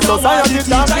 All who don't want see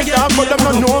teacher get but them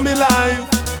bail. don't know me life.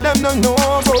 Them don't know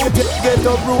about get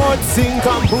up road, sink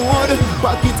and board.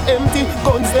 Pocket empty,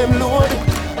 guns them load.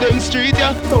 Them street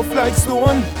yeah, tough like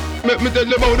stone. Make me tell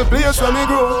them about the place where me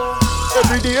grow.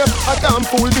 Every day, a damn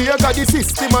full day. Got the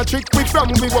system a trick we from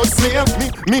we was slave.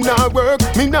 Me nah work,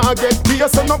 me nah get pay.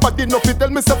 So nobody no fi tell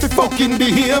me say fi fucking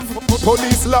behave.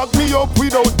 Police lock me up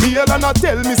without bail and a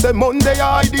tell me say Monday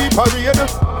I ID parade.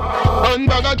 And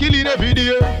bag a killing every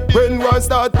day. When war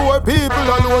start, poor people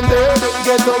alone there.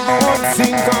 Get a road,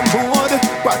 sink and board.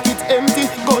 Pocket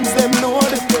empty, guns them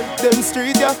load. Them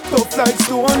street yeah, tough like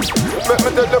stone. Let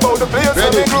me tell them about the place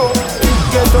where me grow.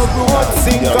 Get a road,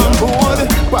 sink and board.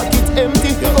 Pocket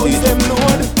empty, guns them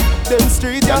load. Them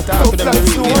street yeah, tough like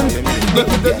stone. Let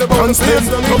me tell them about the place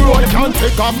where me grow. I can't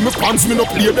take off my pants, me no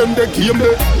play them the game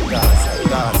there.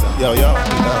 Gaza, yo,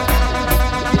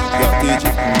 DJ.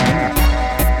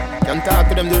 Can talk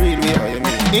to them the real way, you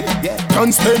mean? Yeah.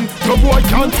 Can't spend, no boy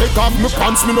can't take off my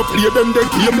pants, me no play them the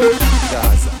game there.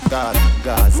 Gaza.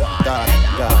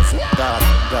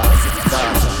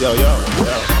 Yo,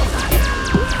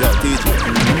 DJ.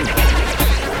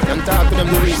 Can talk to them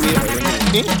the real way, you mean?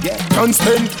 Yeah. Can't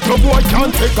spend, no boy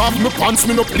can't take off my pants,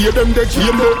 me no play them the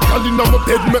game there. Girl inna my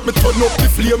bed, make me turn up the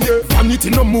flame, yeah. Vanity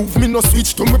no move, me no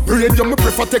switch to my brain, yeah. Me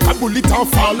prefer take a bullet and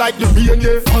fall like the rain,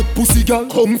 yeah. Fat pussy girl,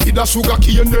 come feed a sugar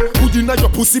cane, yeah. Put inna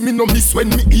your pussy, me no miss when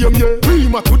me aim, yeah.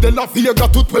 Prima to the La Vega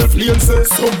to 12 lanes, yeah.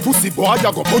 Some pussy boy, I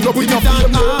go burn up in a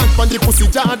flame, yeah. Pan the pussy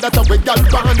jar that a way girl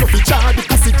ban, no fi jar the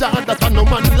pussy jar that a no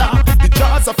man laugh. The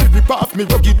jars a fi rip off me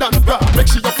rugged and raw. Make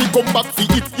sure you fi come back fi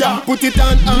it, yeah. Put it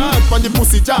on hard, pan the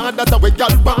pussy jar that a way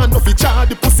girl ban, no fi jar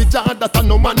the pussy jar that a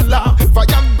no man laugh.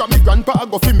 Viagra me grandpa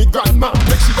go fi me grandma.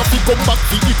 Make sure you fi come back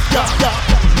fi it, yeah.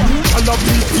 And a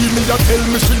me a tell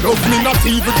me she love me not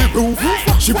even the roof.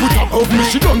 She put above me.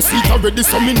 She done sweet already,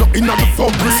 so me not in the fuck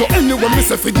me. So anyway, me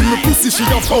say fi give me pussy, she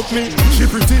a fuck me. She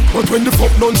pretty, but when the fuck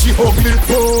done, she ugly.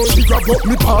 Oh, she grab up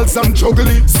me balls and juggle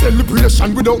it.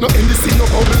 Celebration without no end, this no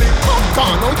ugly. Come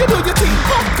on, now you do your thing.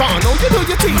 Come on, now you do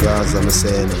your thing. Guys, I'm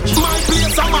saying it. My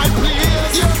place and my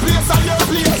place. Your place and your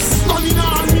place. Money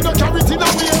now, me no carry it in a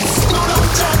waist. No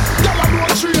chat, girl I know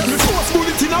trade. Me force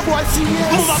bullet in a boy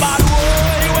serious. Move a bad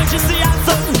boy when she see her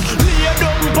son. Lay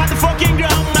down on the fucking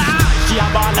ground. She a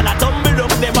ball and a tumble down.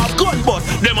 Them have gun, but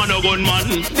them a no gun man.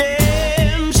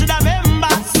 Them should have remember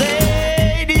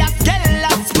say the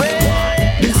Askella spray.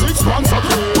 The 6 months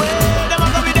ago. Where them a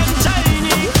go with them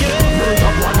Chinese kids. Murder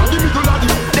one and the middle of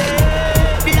the.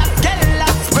 The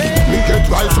Askella spray. Me get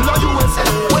rifle a USA.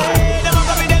 Where them a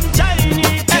go with them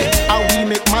Chinese kids. How we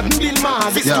make Madden Bill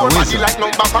Mars. This Yeah, store body Wizard. like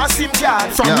number for SIM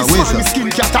card. From Yeah, this one Wizard. me skin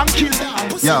cat and kill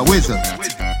them. Yeah, Wizard.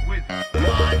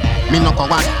 Me no go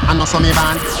one, I no so me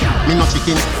ban. Me no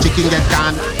chicken get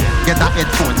gone. Get a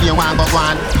headphone, you want go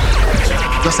one.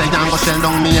 Just say you go shell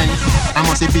down me end. I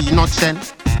must be nutshell.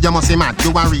 You must be mad,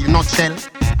 you a real nutshell.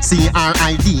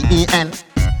 CRIDEL.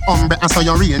 Umbre and so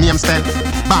your real name spell.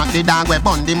 Back the dog we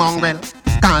bun the mongrel.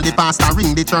 Call the pastor,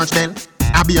 ring the church bell.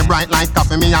 I be a bright like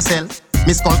coffee me a sell.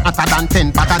 Me skull hotter than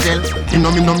 10 pack of gel. You know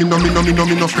me no afraid. You know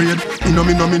me no afraid. You know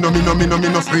me no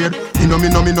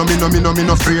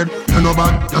afraid. You know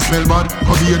bad, you smell bad,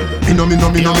 come here. You know me no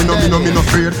afraid. You know me no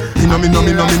afraid. You know me no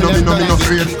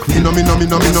afraid. You know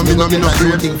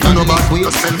bad, you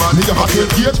smell bad. Me have a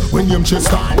tailgate when you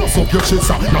chester. Bust up your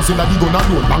chest, nothing like you gonna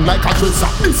roll bang like a dresser.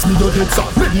 This me your head, sir.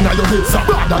 Ready now your head, sir.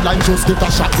 Brother line just get a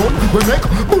shotgun. We make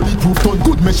bulletproof ton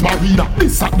good mesh marina.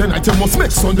 This Saturday night you must make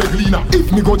Sunday cleaner.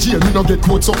 If me go jail, me no get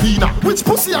quote subpoena. Which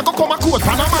pussy I go come a quote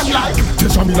and a man like?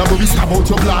 Treasure me love risk about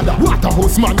your bladder.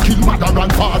 Waterhouse man kill mother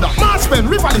and father. Marshman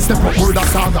river is step up murder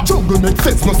saga. Jungle make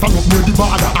fence no stand up near the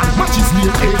border. And matches me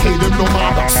AK them no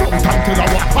matter. Sometimes tell a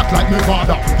walk back like me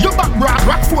father. Your back brad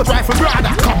rock 4 rifle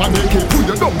brother. Come and make it pull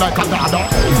you down like a ladder.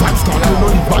 Vybz Kartel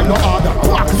no live by no order.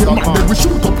 Walk in your man then we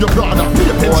shoot up your brother. Be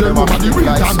a pension woman the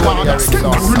real time father. Skin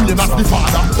and ring as the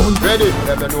father. Ready?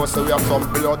 Let me know so we have some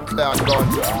blood clot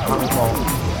guns.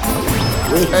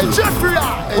 Hey Jeffrey,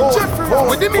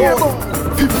 with the mirror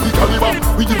 50 caliber,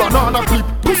 with the banana clip.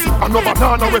 Pussy and no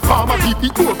banana with farmer keep.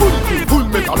 It go bullet, full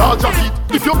metal larger feet.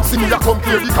 If you see me, I come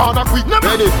clear the corner quick.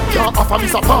 Ready? Can't offer me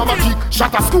some farmer kick.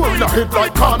 Shot a score in the head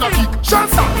like corner kick.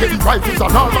 Chance out, get the rifles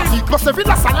and automatic. Plus every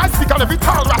last and I stick and every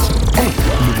tall rash.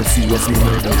 You will see us in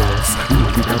murderers. You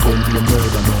with a gun to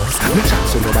murderers. No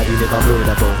chance so nobody never heard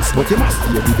of us. But you must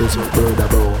hear the days with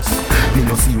murderers. You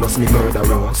no serious me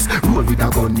murderers. Roll with a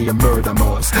gun near murder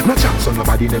mouse. No chance so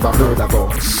nobody never heard of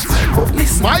us. But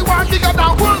listen, my one bigger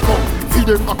than World Cup. Feed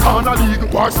them a corner league.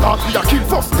 War start we a kill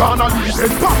first corner league. Then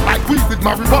pop like weed with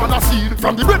marijuana seed.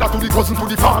 From the brother to the cousin to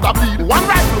the father bleed. One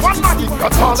rifle, one magic,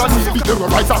 that's all I need. We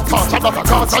terrorize that culture, that a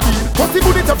Gaza need. But the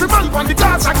bullet every man on the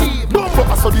Gaza key. Bomb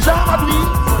up so the Java do.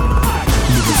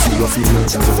 you will see us in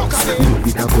murderers. You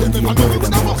with a gun near murderers.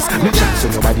 No chance so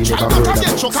nobody never heard of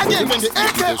us. Chuck again when the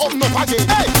AK up no again.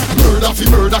 Hey, murder fi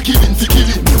murder, killing fi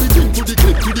killing. Moving to the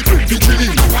clip to the clip fi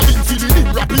drilling. Rapping fi the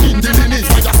in, rapping in the linen.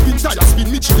 Tire spin,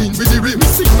 me chillin' with the rim. Me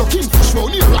sing no kingfish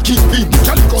round here a kingpin. Me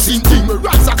calico sing thing, me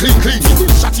rise a clean. Still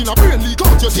shot in a brain leak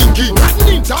out your thinking. Ratting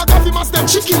in, dog of him as them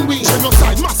chicken wing.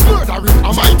 Genocide, mass murdering,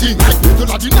 a my thing. Like people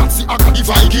of the Nazi, I got the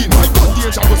Viking. My gun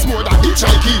dangerous more than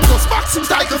hitchhiking. Just boxing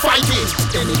title fighting.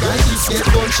 Any guy is get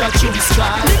gunshot through his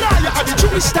stride. Me lie, you have the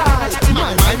Jewish style.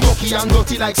 My mucky and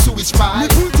dirty like sewage pipe. Me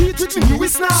pull teeth with me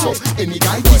Lewis now. So any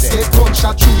guy is get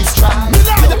gunshot through his stride. Me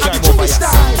lie, you have the Jewish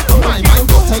style. My mind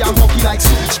dirty and mucky like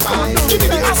sewage pipe. Give me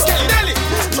the Askel Deli.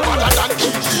 Other than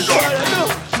Kiki.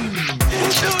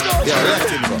 Yeah,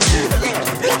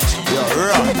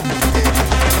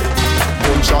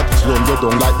 gunshot, run you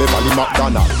down like Beverly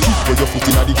McDonald. Kick for your foot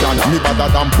inna the canna. Me better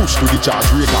than push to the charge,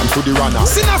 rake and to the runner.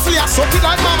 Seriously, I suck it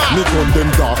like mama. Me gun them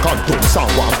dark and dumb,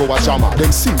 sound one go a jammer.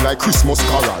 Them sing like Christmas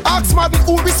carol. Ask me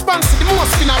who responds to the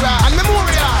most funeral and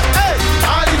memorial. Hey,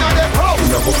 all inna them house. We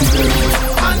a go feed them.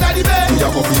 Under the bed. We a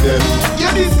go feed them.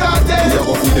 Yeah, this Kartel. We a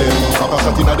go feed them. Papa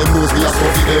shot inna them nose, we a go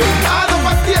feed them. All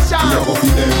over station. We a go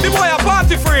feed them. The boy a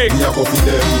party freak. We a go feed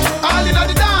them. All inna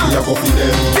the dance. We a go feed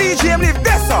them. DJ live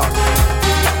this up.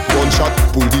 Gunshot,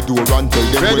 pull the door and tell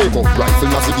them wake up. Rifle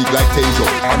not so big like Tenjo.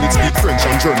 And it speak French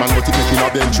and German, but it making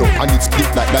a bench up. And it split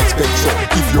like Spectrum.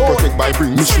 If you protect by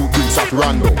bring, me shoot brings at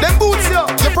random. Them boots you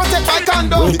protect by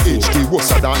condo. The HK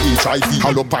worse than HIV.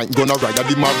 Hollow pint gonna ride at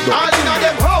the Magdom. All inna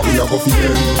them house. We a go feed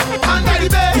them. Under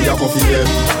the bed. We a go feed them.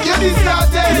 Yeah, this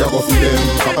Kartel. We a go feed them.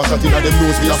 Papa shot inna them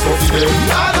nose, we a go feed them.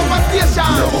 All over station.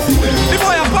 We a go feed them. The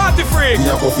boy a party freak.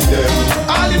 We a go feed them.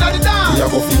 All inna the dance. We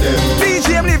a go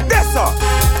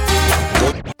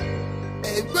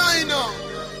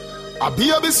A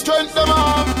baby strength them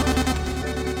up.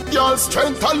 Your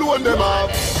strength alone them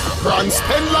up. Brand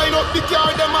spend line up the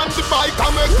car them on the bike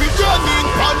and make we journey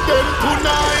on them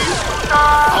tonight.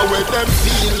 How when them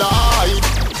feel like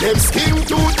them skin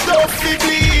too tough to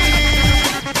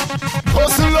bleed.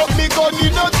 Hustle up me gun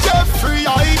in a Jeffrey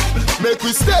hype. Make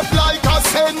we step like a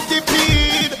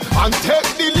centipede and take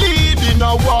the lead in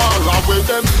a war. And when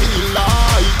them feel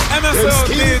like them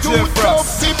skin too tough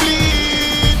to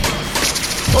bleed.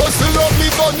 Hustle up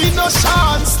me gun in a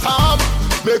chance stamp.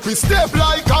 Make we step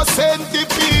like a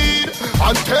centipede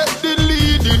and take the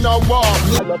lead in a war.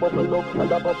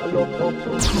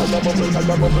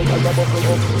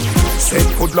 Set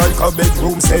foot like a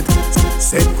bedroom set.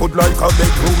 Set foot like a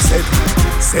bedroom set.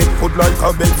 Set foot like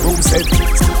a bedroom set.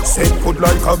 Set foot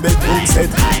like a bedroom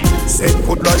set. Set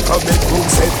foot like a bedroom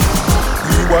set.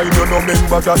 Rewind you no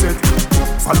member cassette.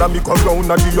 Follow me come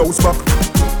round and the house back.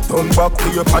 Turn back to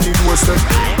your panny doorstep.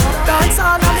 Dance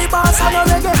on the bass and the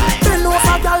reggae. Bill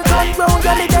over girl turn round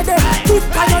and the dead. Keep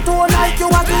on your toe like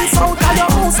you a geese out of your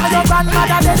house and your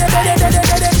grandmother dead.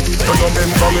 You no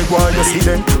remember me go and you see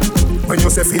them. When you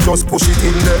say fi just push it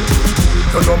in there.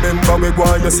 You no remember me go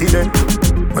and you see them.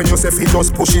 When you say fi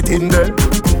just push it in there.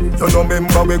 You no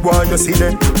remember me go and you see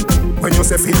them. When you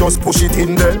say fi just push it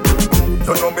in there.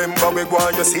 You no remember me go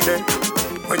and you see them.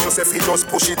 When you say fi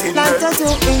just push it in there. Like that you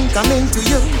ink come into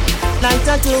you. Like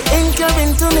that you ink you're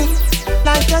into me.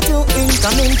 Like that you ink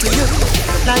come into you.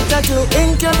 Like that you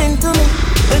ink you're into me.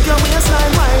 Make your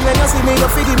waistline wine when you see me, you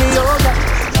figure me yoga.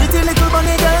 Pretty little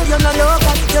bunny girl, you're not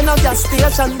local. You're not gas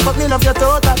station, but me love your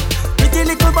total. Pretty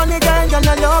little bunny girl, you're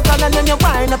not local. And when you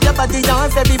wind up your body,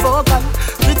 you're very vocal.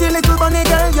 Pretty little bunny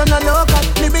girl, you're not local.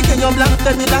 Me begin your black,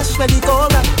 then me dash for the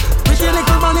cola. Pretty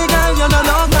little bunny girl, you're not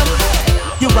local.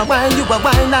 You a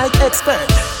wine like expert.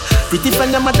 Pretty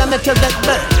friend your mother make you get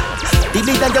burnt. The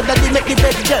leader your daddy make the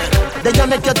bed jerk. Then you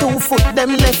make your 2 foot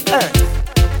them left hurt.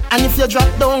 And if you drop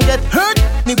don't get hurt.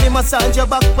 Me we massage your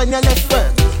back when you left work.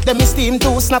 Then me steam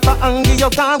to snapper and give your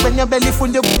car. When your belly full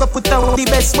you go put down the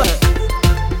best work.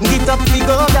 Get up we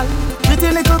go girl.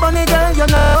 Pretty little bunny girl you're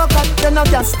not local. You're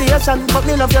not gas station but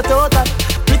me love your total.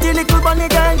 Pretty little bunny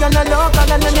girl you're not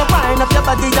local. And when you wind up your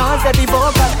body you're very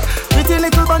vocal. Pretty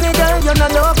little bunny girl, you're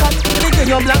not local. Begin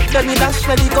your black, then we dash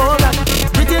for the cola.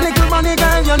 Pretty little bunny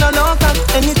girl, you're not local.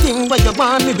 Anything where you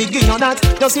want, me begin on that.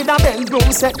 You see that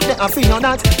bedroom set, there I feel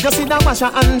that. You see that washer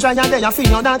and dryer, there I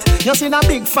feel that. You see that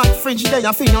big fat fridge, there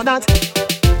I feel that.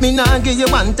 Me nah give you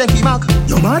one, take it back.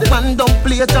 You mad? One don't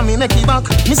play it and me make it back.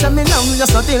 Me say me now, you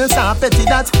so till start petty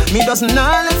that. Me doesn't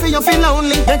know if you feel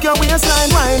lonely. Make your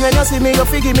waistline wine when you see me, you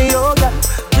figure me yoga.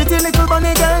 Pretty little bunny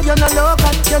girl, you're not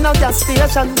local. You're not gas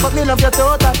station, but me love your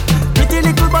total. Pretty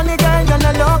little bunny girl, you're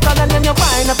not local. And when you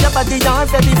wind up your body, you're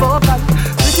very vocal.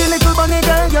 Pretty little bunny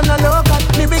girl, you're not local.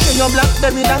 Me begin your black,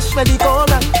 then me dash for the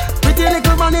cola. Pretty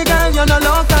little bunny girl, you're not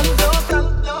local.